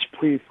someone's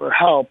plea for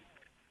help.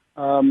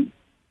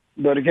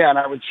 But again,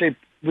 I would say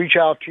reach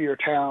out to your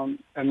town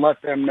and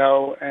let them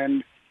know.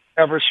 And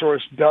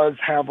Eversource does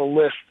have a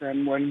list.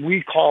 And when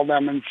we call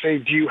them and say,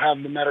 do you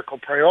have the medical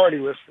priority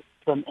list,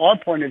 from our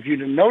point of view,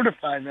 to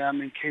notify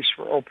them in case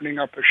we're opening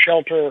up a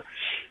shelter,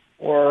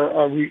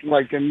 or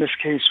like in this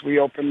case, we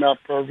opened up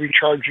a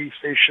recharging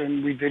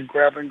station. We did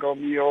grab-and-go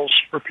meals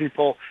for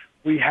people.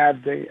 We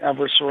had the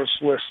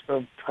Eversource list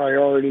of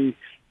priority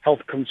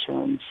health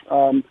concerns.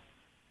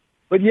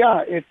 But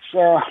yeah, it's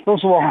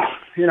first of all,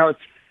 it's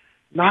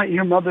not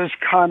your mother's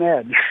Con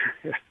Ed.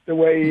 The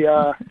way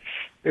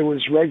it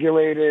was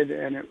regulated,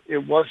 and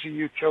it was a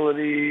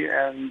utility,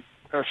 and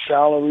the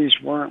salaries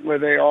weren't where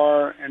they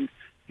are, and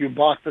you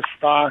bought the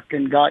stock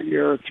and got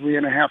your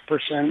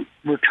 3.5%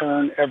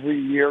 return every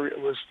year. It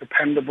was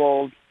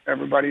dependable.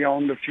 Everybody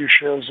owned a few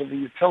shares of the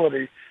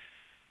utility.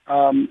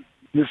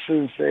 This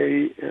is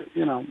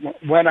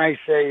when I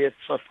say it's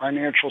a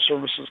financial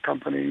services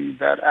company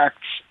that acts,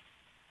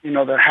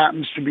 that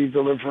happens to be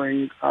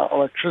delivering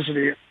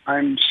electricity,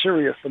 I'm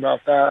serious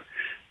about that.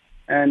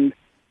 And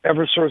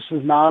Eversource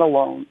is not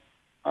alone.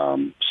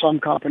 Some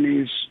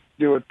companies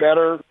do it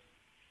better.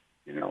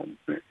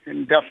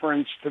 In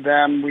deference to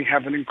them, we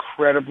have an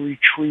incredibly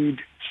treed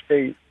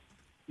state.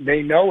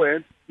 They know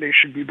it. They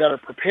should be better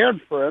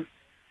prepared for it.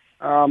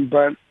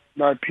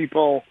 But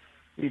people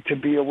need to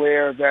be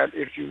aware that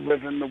if you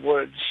live in the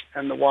woods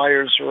and the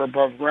wires are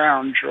above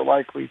ground, you're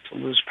likely to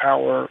lose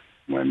power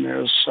when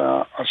there's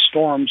a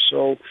storm.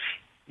 So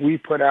we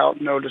put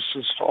out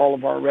notices to all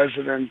of our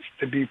residents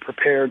to be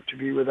prepared to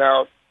be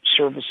without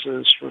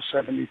services for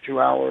 72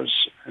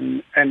 hours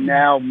and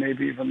now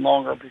maybe even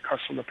longer because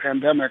of the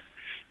pandemic.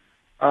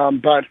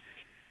 But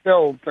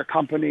still, the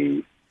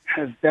company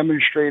has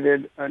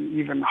demonstrated an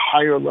even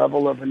higher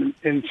level of an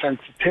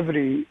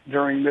insensitivity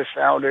during this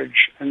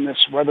outage and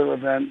this weather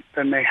event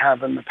than they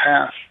have in the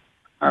past.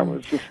 I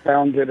was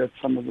astounded at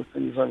some of the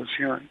things I was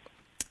hearing.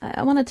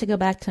 I wanted to go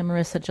back to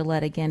Marissa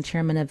Gillette again,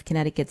 chairman of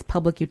Connecticut's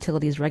Public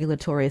Utilities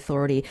Regulatory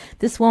Authority.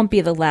 This won't be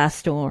the last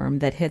storm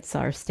that hits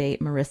our state,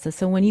 Marissa.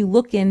 So when you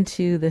look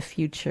into the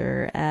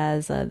future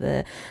as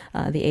the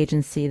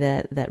agency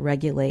that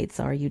regulates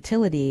our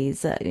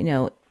utilities,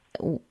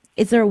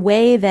 is there a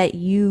way that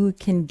you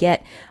can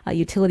get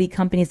utility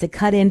companies to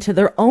cut into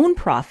their own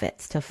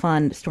profits to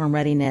fund storm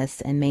readiness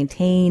and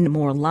maintain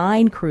more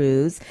line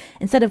crews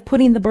instead of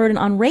putting the burden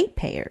on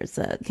ratepayers?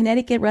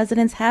 Connecticut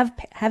residents have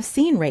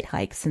seen rate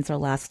hikes since our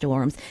last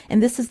storms,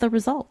 and this is the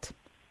result.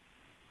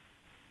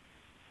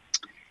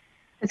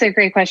 That's a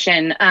great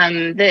question.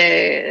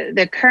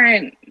 The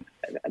current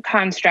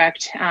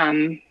construct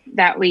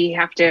that we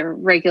have to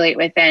regulate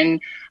within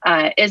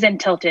isn't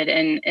tilted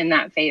in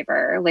that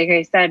favor. Like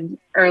I said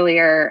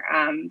earlier,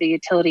 the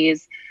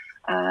utilities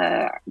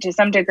to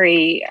some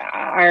degree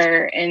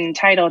are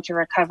entitled to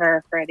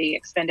recover for the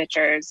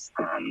expenditures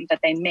that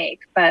they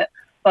make. But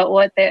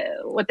what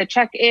the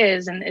check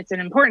is, and it's an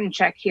important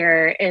check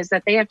here, is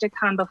that they have to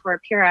come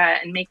before PURA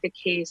and make the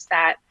case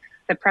that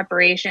the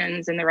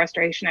preparations and the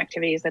restoration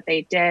activities that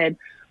they did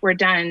were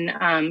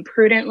done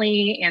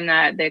prudently, and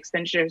that the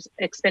expenditures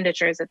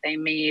that they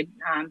made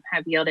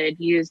have yielded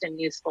used and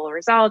useful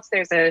results.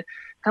 There's a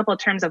couple of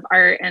terms of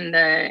art in the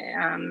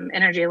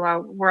energy law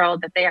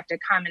world that they have to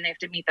come and they have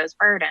to meet those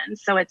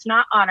burdens. So it's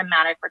not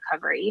automatic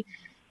recovery.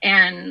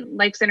 And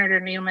like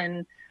Senator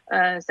Needleman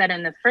said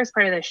in the first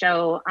part of the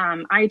show,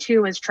 I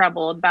too was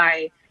troubled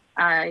by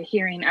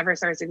hearing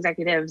Eversource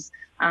executives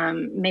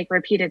make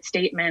repeated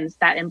statements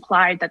that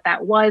implied that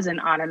that was an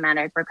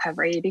automatic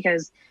recovery,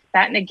 because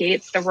that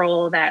negates the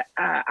role that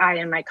I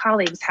and my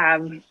colleagues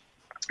have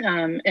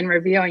in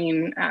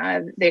reviewing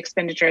the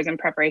expenditures and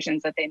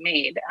preparations that they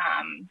made.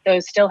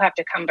 Those still have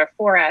to come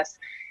before us.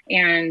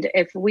 And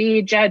if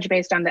we judge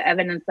based on the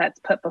evidence that's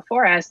put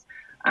before us,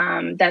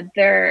 that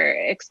their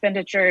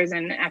expenditures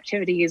and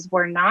activities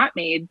were not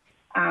made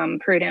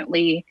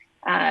prudently,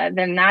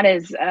 then that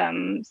is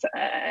an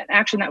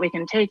action that we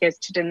can take, is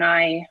to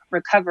deny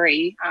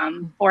recovery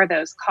for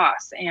those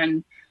costs.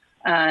 And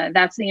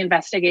that's the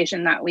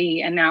investigation that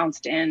we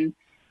announced in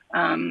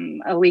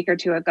a week or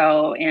two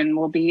ago, and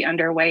will be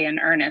underway in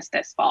earnest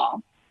this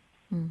fall.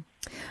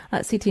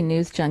 CT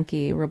News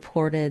Junkie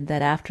reported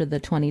that after the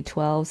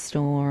 2012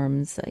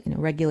 storms,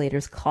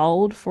 regulators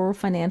called for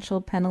financial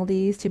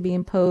penalties to be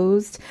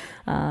imposed,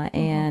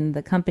 and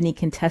the company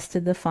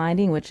contested the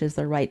finding, which is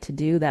their right to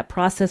do. That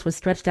process was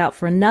stretched out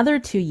for another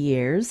 2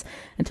 years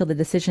until the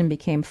decision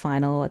became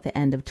final at the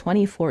end of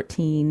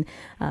 2014.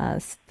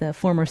 The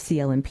former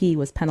CLMP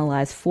was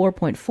penalized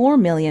 $4.4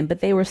 million,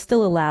 but they were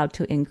still allowed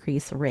to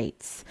increase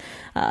rates.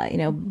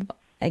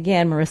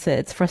 Again, Marissa,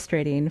 it's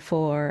frustrating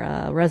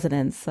for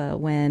residents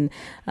when,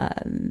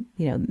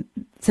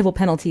 civil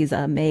penalties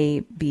may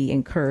be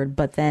incurred,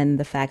 but then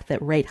the fact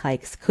that rate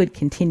hikes could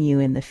continue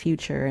in the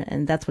future,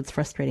 and that's what's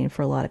frustrating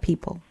for a lot of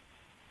people.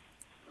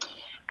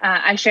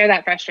 I share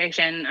that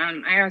frustration.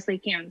 I honestly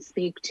can't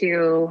speak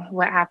to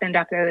what happened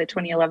after the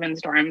 2011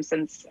 storm,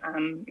 since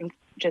I'm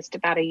just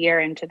about a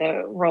year into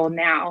the role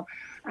now.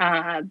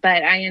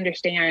 But I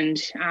understand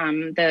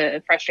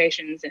the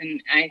frustrations,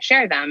 and I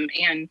share them.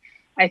 And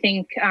I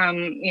think,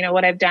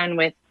 what I've done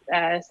with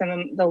some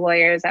of the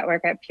lawyers that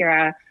work at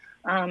PURA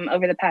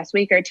over the past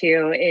week or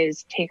two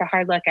is take a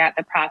hard look at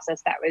the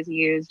process that was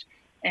used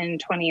in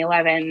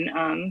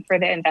 2011 for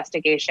the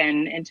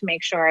investigation, and to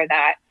make sure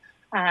that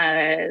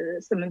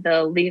some of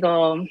the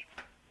legal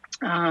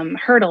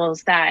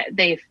hurdles that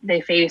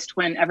they faced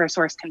when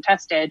Eversource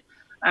contested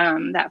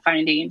that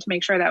finding, to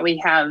make sure that we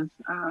have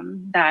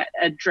that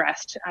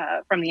addressed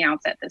from the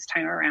outset this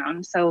time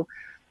around. So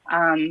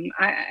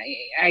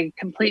I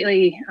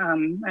completely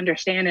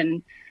understand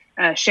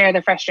and share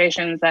the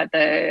frustrations that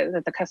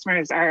the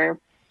customers are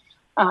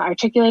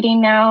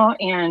articulating now,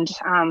 and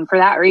for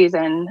that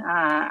reason,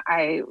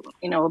 I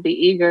will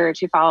be eager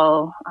to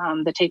follow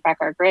the Take Back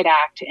Our Grid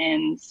Act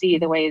and see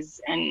the ways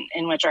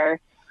in which our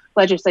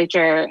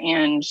legislature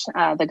and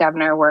the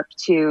governor work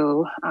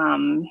to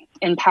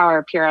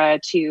empower PURA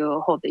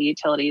to hold the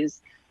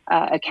utilities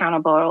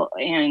accountable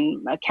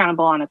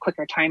on a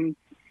quicker time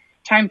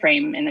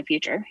frame in the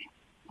future.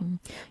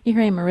 You're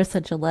hearing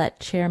Marissa Gillette,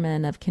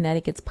 chairman of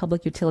Connecticut's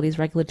Public Utilities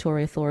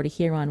Regulatory Authority,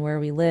 here on Where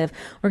We Live.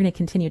 We're going to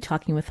continue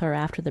talking with her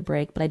after the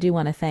break, but I do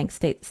want to thank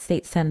State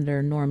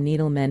Senator Norm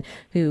Needleman,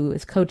 who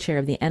is co-chair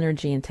of the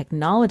Energy and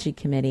Technology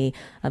Committee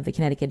of the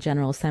Connecticut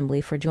General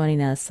Assembly, for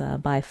joining us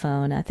by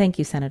phone. Thank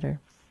you, Senator.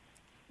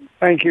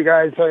 Thank you,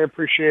 guys. I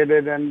appreciate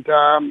it, and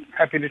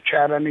happy to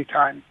chat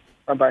anytime.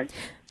 Bye-bye.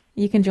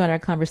 You can join our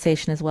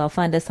conversation as well.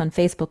 Find us on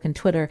Facebook and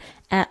Twitter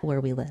at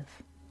Where We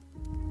Live.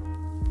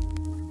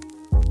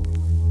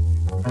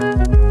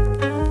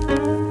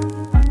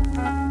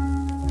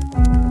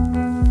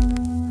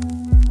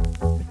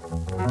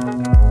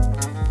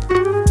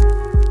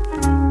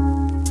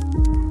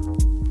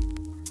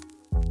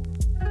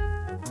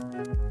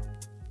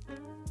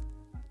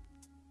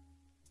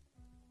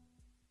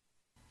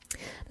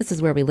 This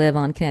is Where We Live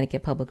on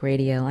Connecticut Public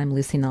Radio. I'm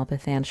Lucy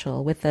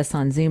Nalpathanchel. With us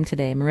on Zoom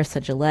today,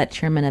 Marissa Gillette,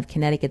 chairman of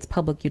Connecticut's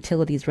Public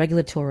Utilities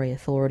Regulatory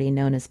Authority,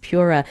 known as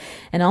PURA.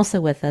 And also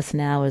with us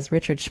now is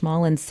Richard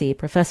Schmalensee,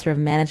 professor of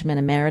management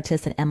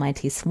emeritus at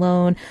MIT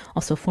Sloan,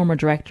 also former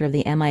director of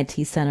the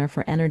MIT Center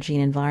for Energy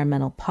and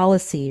Environmental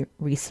Policy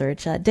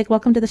Research. Dick,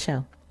 welcome to the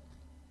show.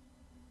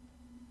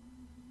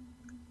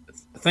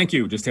 Thank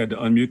you. Just had to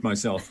unmute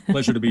myself.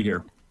 Pleasure to be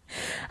here.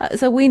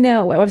 So we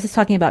know, I was just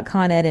talking about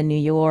Con Ed in New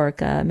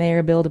York.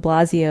 Mayor Bill de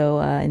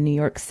Blasio in New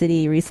York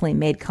City recently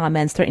made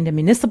comments threatening to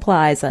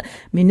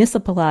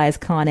municipalize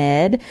Con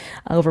Ed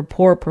over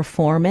poor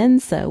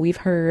performance. We've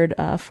heard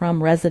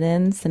from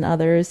residents and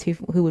others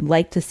who would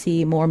like to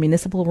see more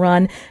municipal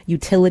run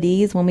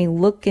utilities. When we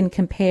look and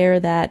compare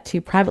that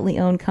to privately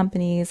owned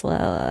companies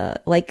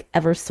like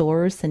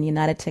Eversource and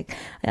United Tech,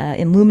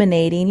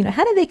 Illuminating,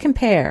 how do they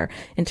compare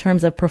in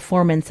terms of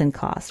performance and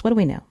cost? What do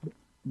we know?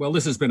 Well,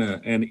 this has been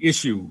an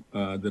issue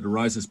that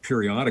arises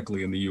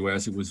periodically in the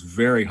U.S. It was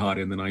very hot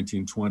in the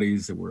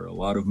 1920s. There were a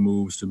lot of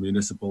moves to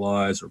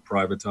municipalize or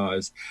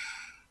privatize.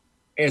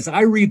 As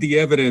I read the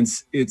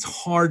evidence, it's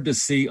hard to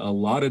see a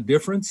lot of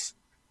difference.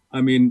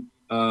 I mean,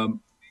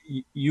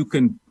 you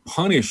can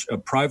punish a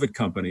private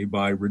company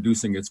by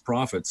reducing its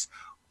profits.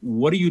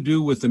 What do you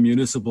do with the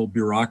municipal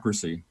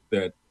bureaucracy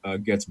that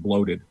gets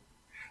bloated?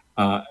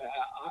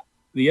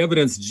 The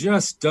evidence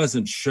just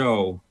doesn't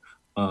show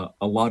a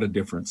lot of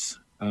difference.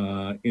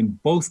 In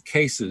both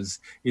cases,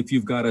 if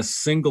you've got a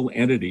single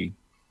entity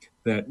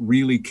that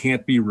really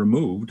can't be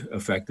removed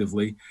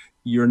effectively,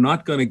 you're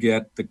not going to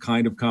get the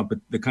kind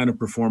of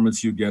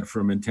performance you get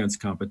from intense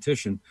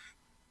competition.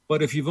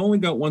 But if you've only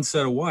got one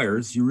set of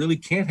wires, you really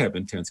can't have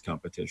intense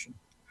competition.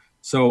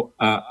 So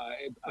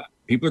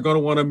people are going to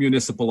want to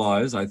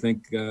municipalize, I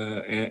think,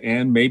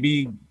 and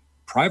maybe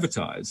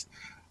privatize.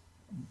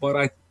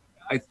 But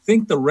I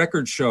think the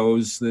record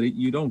shows that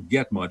you don't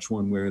get much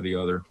one way or the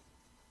other.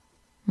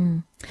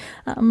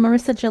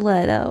 Marissa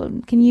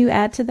Gillette, can you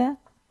add to that?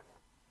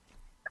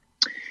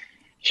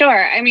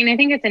 Sure. I mean, I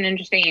think it's an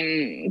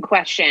interesting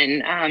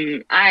question.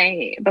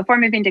 Before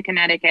moving to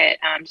Connecticut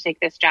to take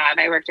this job,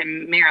 I worked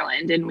in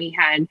Maryland, and we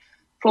had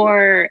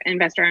 4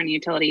 investor-owned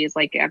utilities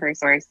like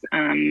Eversource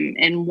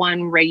and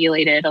 1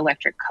 regulated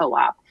electric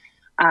co-op.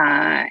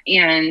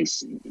 And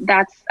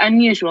that's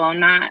unusual.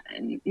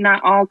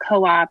 Not all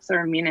co-ops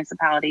or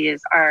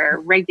municipalities are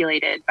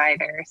regulated by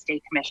their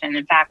state commission.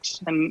 In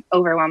fact, the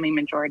overwhelming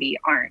majority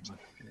aren't.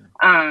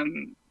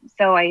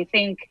 So I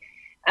think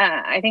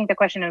the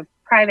question of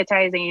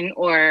privatizing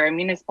or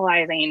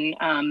municipalizing,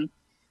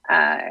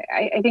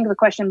 I think the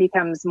question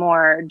becomes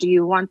more: do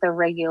you want the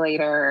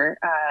regulator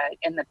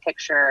in the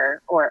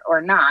picture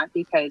or not?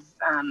 Because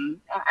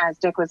as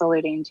Dick was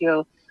alluding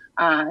to,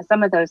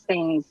 some of those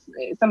things,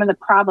 some of the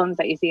problems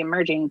that you see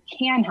emerging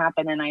can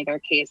happen in either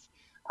case.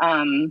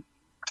 And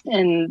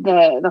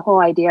the whole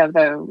idea of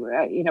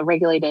the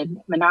regulated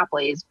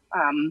monopolies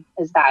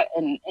is that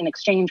in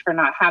exchange for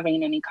not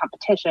having any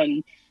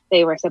competition,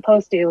 they were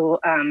supposed to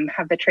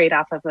have the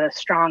trade-off of a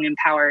strong,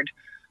 empowered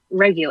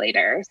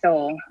regulator.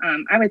 So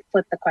I would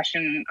flip the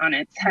question on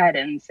its head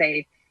and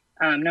say,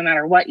 no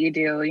matter what you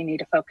do, you need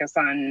to focus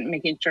on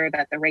making sure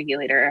that the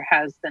regulator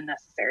has the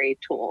necessary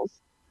tools.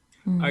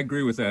 I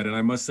agree with that. And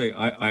I must say,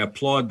 I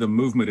applaud the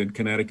movement in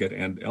Connecticut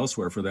and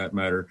elsewhere, for that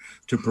matter,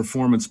 to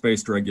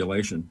performance-based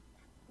regulation.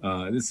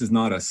 This is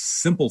not a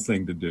simple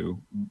thing to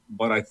do,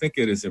 but I think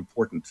it is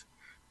important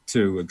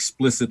to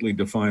explicitly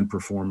define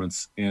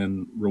performance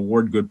and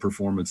reward good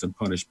performance and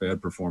punish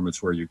bad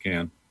performance where you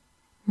can.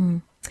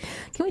 Can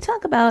we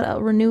talk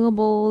about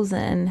renewables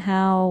and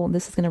how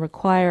this is going to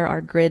require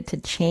our grid to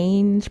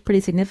change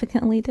pretty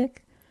significantly,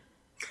 Dick?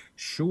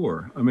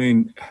 Sure. I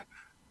mean,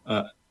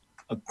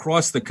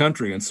 across the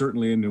country, and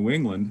certainly in New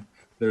England,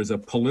 there's a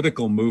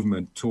political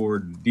movement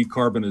toward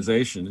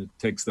decarbonization. It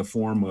takes the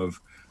form of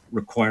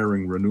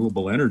requiring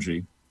renewable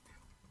energy.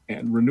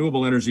 And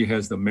renewable energy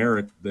has the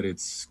merit that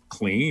it's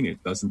clean.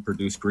 It doesn't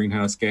produce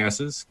greenhouse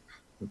gases.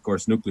 Of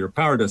course, nuclear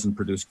power doesn't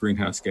produce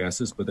greenhouse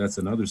gases, but that's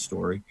another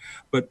story.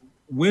 But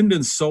wind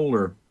and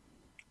solar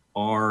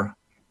are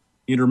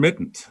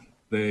intermittent.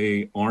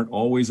 They aren't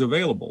always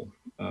available.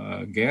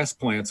 Gas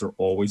plants are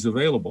always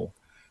available.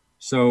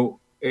 So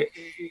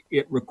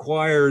it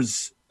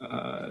requires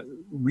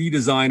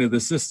redesign of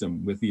the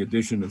system with the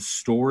addition of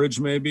storage,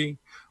 maybe,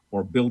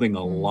 or building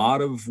a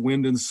lot of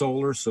wind and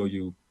solar so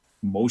you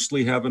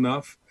mostly have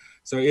enough.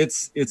 So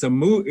it's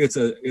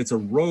a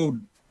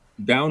road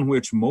down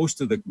which much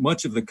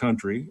of the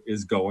country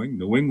is going.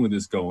 New England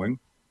is going.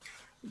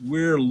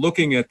 We're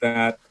looking at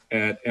that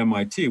at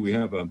MIT. We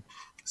have a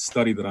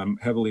study that I'm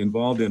heavily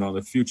involved in on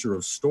the future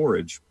of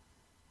storage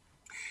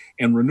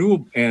and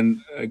renewable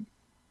and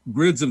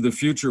grids of the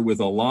future with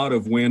a lot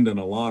of wind and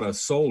a lot of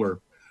solar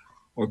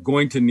are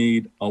going to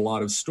need a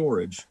lot of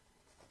storage.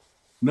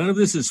 None of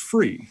this is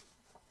free,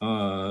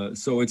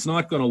 so it's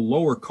not going to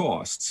lower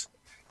costs.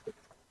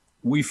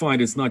 We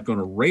find it's not going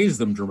to raise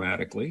them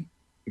dramatically,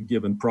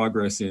 given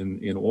progress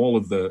in all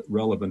of the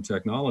relevant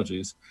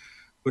technologies,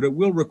 but it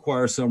will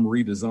require some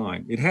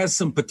redesign. It has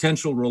some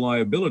potential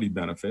reliability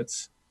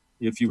benefits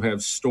if you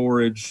have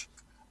storage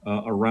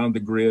around the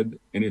grid,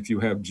 and if you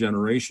have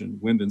generation,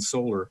 wind and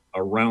solar,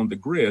 around the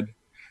grid,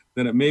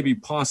 then it may be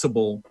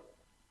possible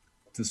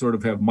to sort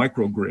of have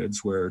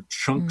microgrids where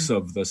chunks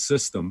of the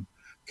system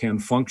can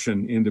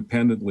function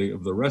independently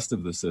of the rest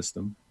of the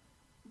system.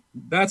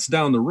 That's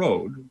down the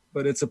road,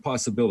 but it's a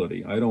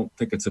possibility. I don't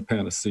think it's a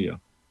panacea.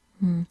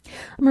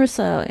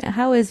 Marissa,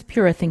 how is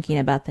Pura thinking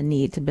about the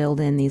need to build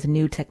in these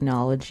new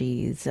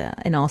technologies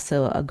and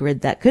also a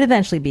grid that could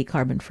eventually be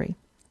carbon-free?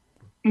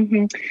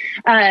 Pura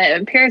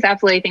is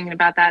absolutely thinking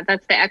about that.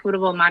 That's the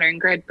Equitable Modern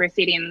Grid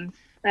proceedings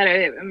that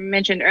I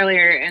mentioned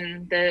earlier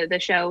in the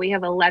show. We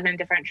have 11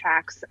 different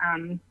tracks.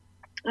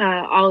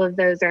 All of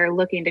those are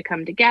looking to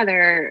come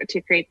together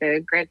to create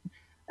the grid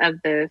of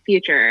the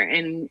future.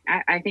 And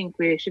I think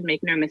we should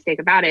make no mistake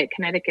about it.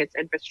 Connecticut's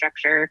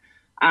infrastructure,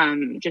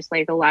 just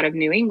like a lot of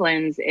New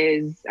England's,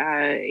 is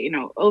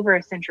over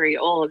a century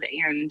old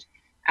and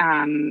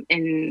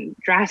in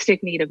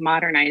drastic need of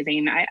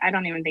modernizing. I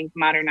don't even think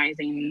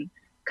modernizing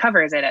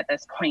covers it at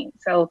this point.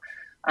 So,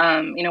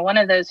 one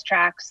of those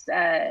tracks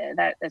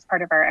that is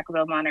part of our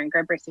Equitable Modern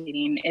Grid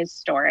proceeding is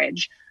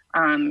storage,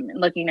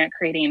 looking at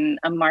creating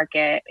a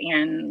market.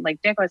 And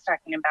like Dick was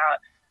talking about,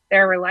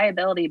 there are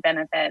reliability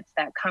benefits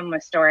that come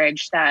with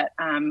storage that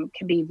can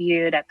be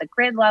viewed at the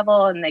grid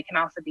level, and they can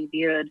also be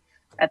viewed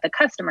at the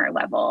customer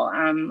level.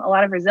 A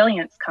lot of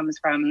resilience comes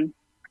from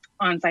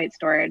on-site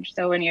storage.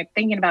 So when you're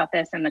thinking about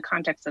this in the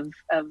context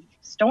of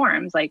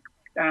storms, like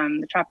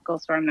the tropical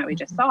storm that we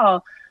just saw,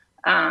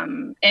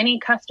 any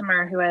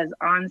customer who has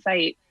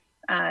on-site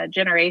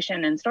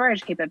generation and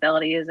storage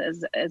capabilities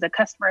is a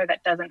customer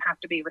that doesn't have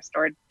to be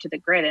restored to the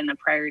grid in a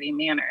priority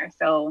manner.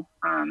 So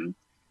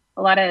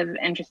a lot of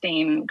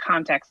interesting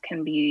context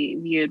can be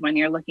viewed when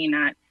you're looking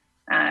at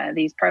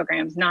these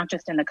programs, not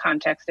just in the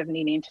context of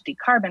needing to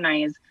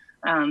decarbonize,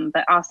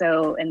 but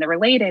also in the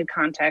related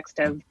context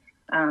of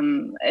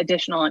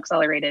additional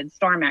accelerated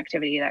storm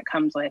activity that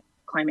comes with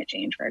climate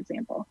change, for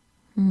example.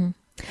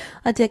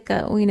 Dick,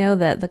 we know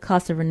that the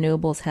cost of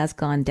renewables has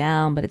gone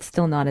down, but it's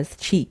still not as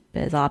cheap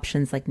as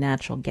options like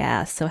natural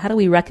gas. So how do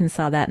we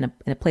reconcile that in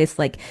a place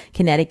like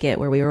Connecticut,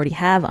 where we already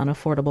have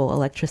unaffordable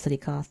electricity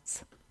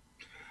costs?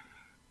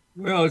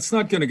 Well, it's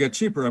not going to get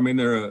cheaper. I mean,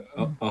 there are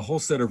a whole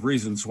set of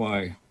reasons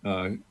why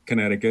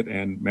Connecticut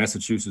and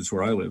Massachusetts,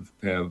 where I live,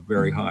 have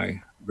very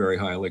high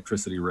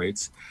electricity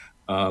rates.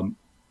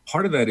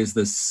 Part of that is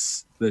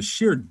the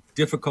sheer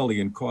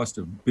difficulty and cost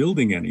of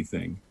building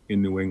anything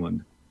in New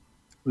England.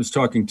 I was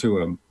talking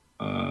to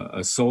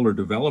a solar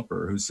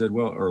developer who said,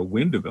 or a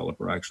wind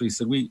developer actually,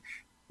 said,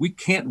 we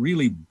can't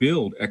really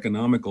build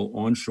economical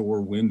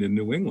onshore wind in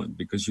New England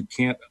because you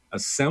can't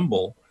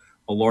assemble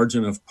a large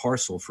enough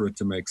parcel for it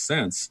to make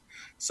sense.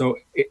 So,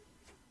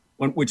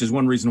 which is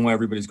one reason why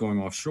everybody's going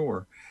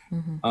offshore.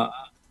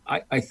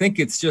 I think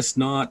it's just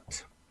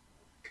not.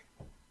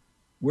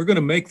 We're going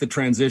to make the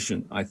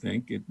transition. I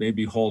think it may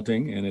be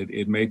halting and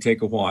it may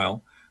take a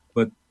while,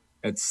 but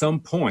at some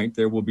point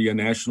there will be a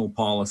national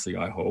policy,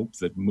 I hope,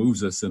 that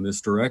moves us in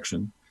this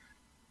direction.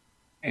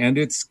 And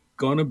it's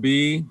going to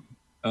be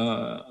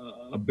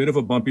a bit of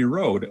a bumpy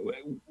road.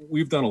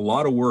 We've done a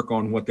lot of work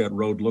on what that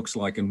road looks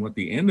like and what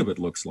the end of it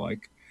looks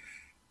like.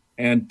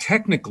 And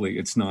technically,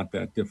 it's not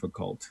that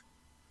difficult.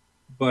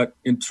 But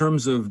in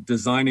terms of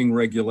designing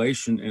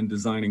regulation and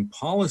designing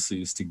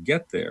policies to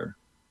get there,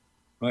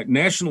 right?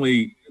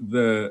 Nationally,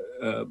 the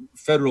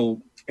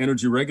Federal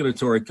Energy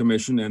Regulatory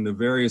Commission and the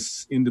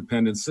various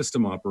independent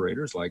system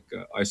operators like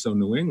ISO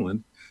New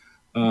England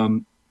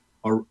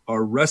are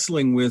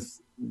wrestling with,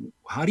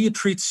 how do you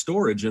treat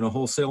storage in a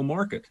wholesale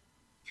market?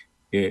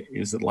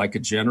 Is it like a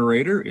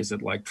generator? Is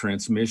it like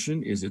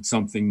transmission? Is it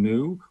something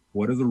new?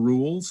 What are the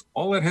rules?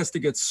 All that has to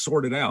get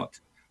sorted out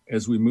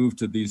as we move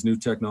to these new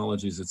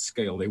technologies at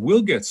scale. They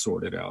will get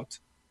sorted out,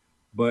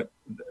 but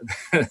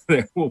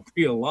there will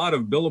be a lot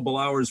of billable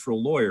hours for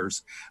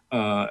lawyers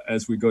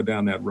as we go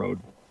down that road.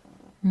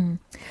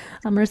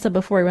 Marissa,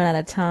 before we run out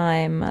of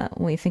time,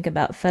 when we think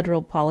about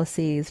federal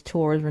policies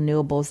towards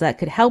renewables that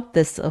could help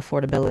this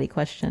affordability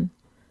question.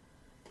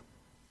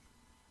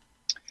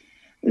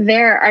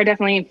 There are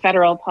definitely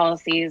federal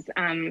policies.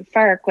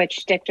 FERC,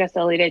 which Dick just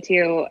alluded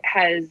to,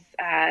 has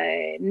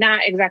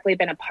not exactly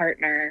been a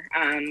partner,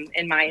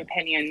 in my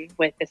opinion,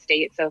 with the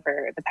states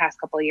over the past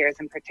couple of years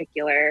in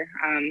particular.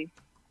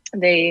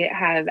 They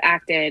have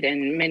acted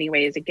in many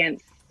ways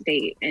against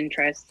state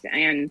interests.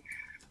 And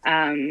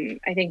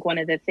I think one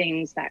of the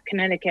things that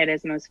Connecticut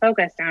is most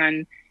focused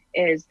on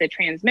is the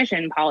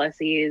transmission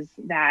policies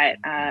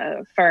that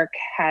FERC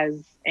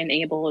has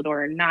enabled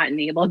or not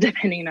enabled,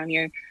 depending on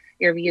your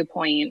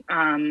viewpoint.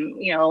 A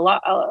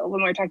lot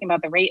when we're talking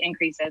about the rate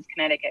increases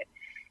Connecticut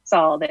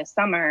saw this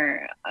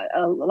summer,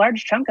 a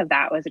large chunk of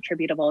that was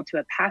attributable to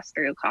a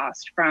pass-through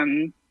cost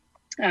from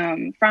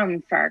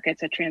FERC.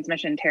 It's a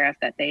transmission tariff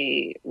that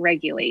they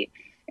regulate,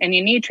 and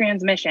you need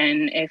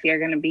transmission if you're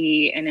going to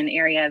be in an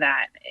area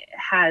that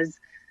has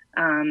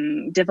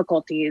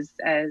difficulties,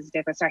 as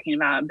Dick was talking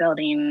about,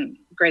 building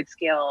grid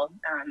scale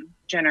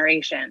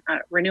generation,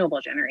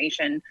 renewable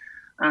generation.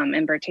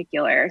 In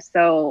particular.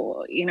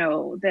 So,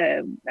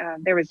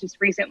 there was just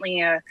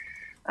recently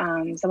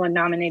someone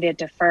nominated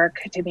to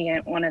FERC to be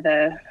one of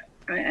the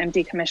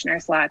empty commissioner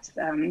slots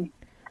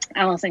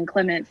Allison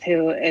Clements,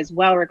 who is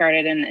well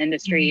regarded in the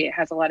industry,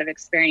 has a lot of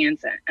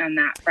experience on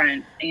that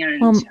front.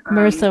 And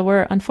Marissa,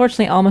 we're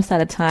unfortunately almost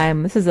out of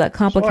time. This is a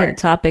complicated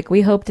topic.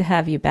 We hope to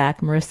have you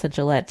back, Marissa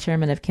Gillette,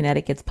 Chairman of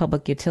Connecticut's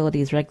Public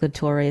Utilities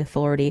Regulatory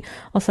Authority.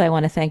 Also, I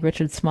want to thank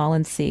Richard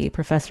Smolensky,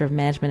 Professor of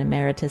Management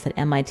Emeritus at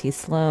MIT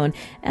Sloan.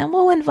 And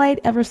we'll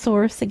invite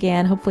Eversource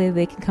again. Hopefully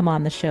they can come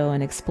on the show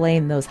and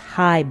explain those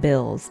high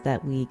bills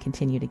that we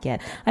continue to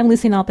get. I'm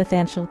Lucy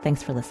Nalpathanchel.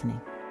 Thanks for listening.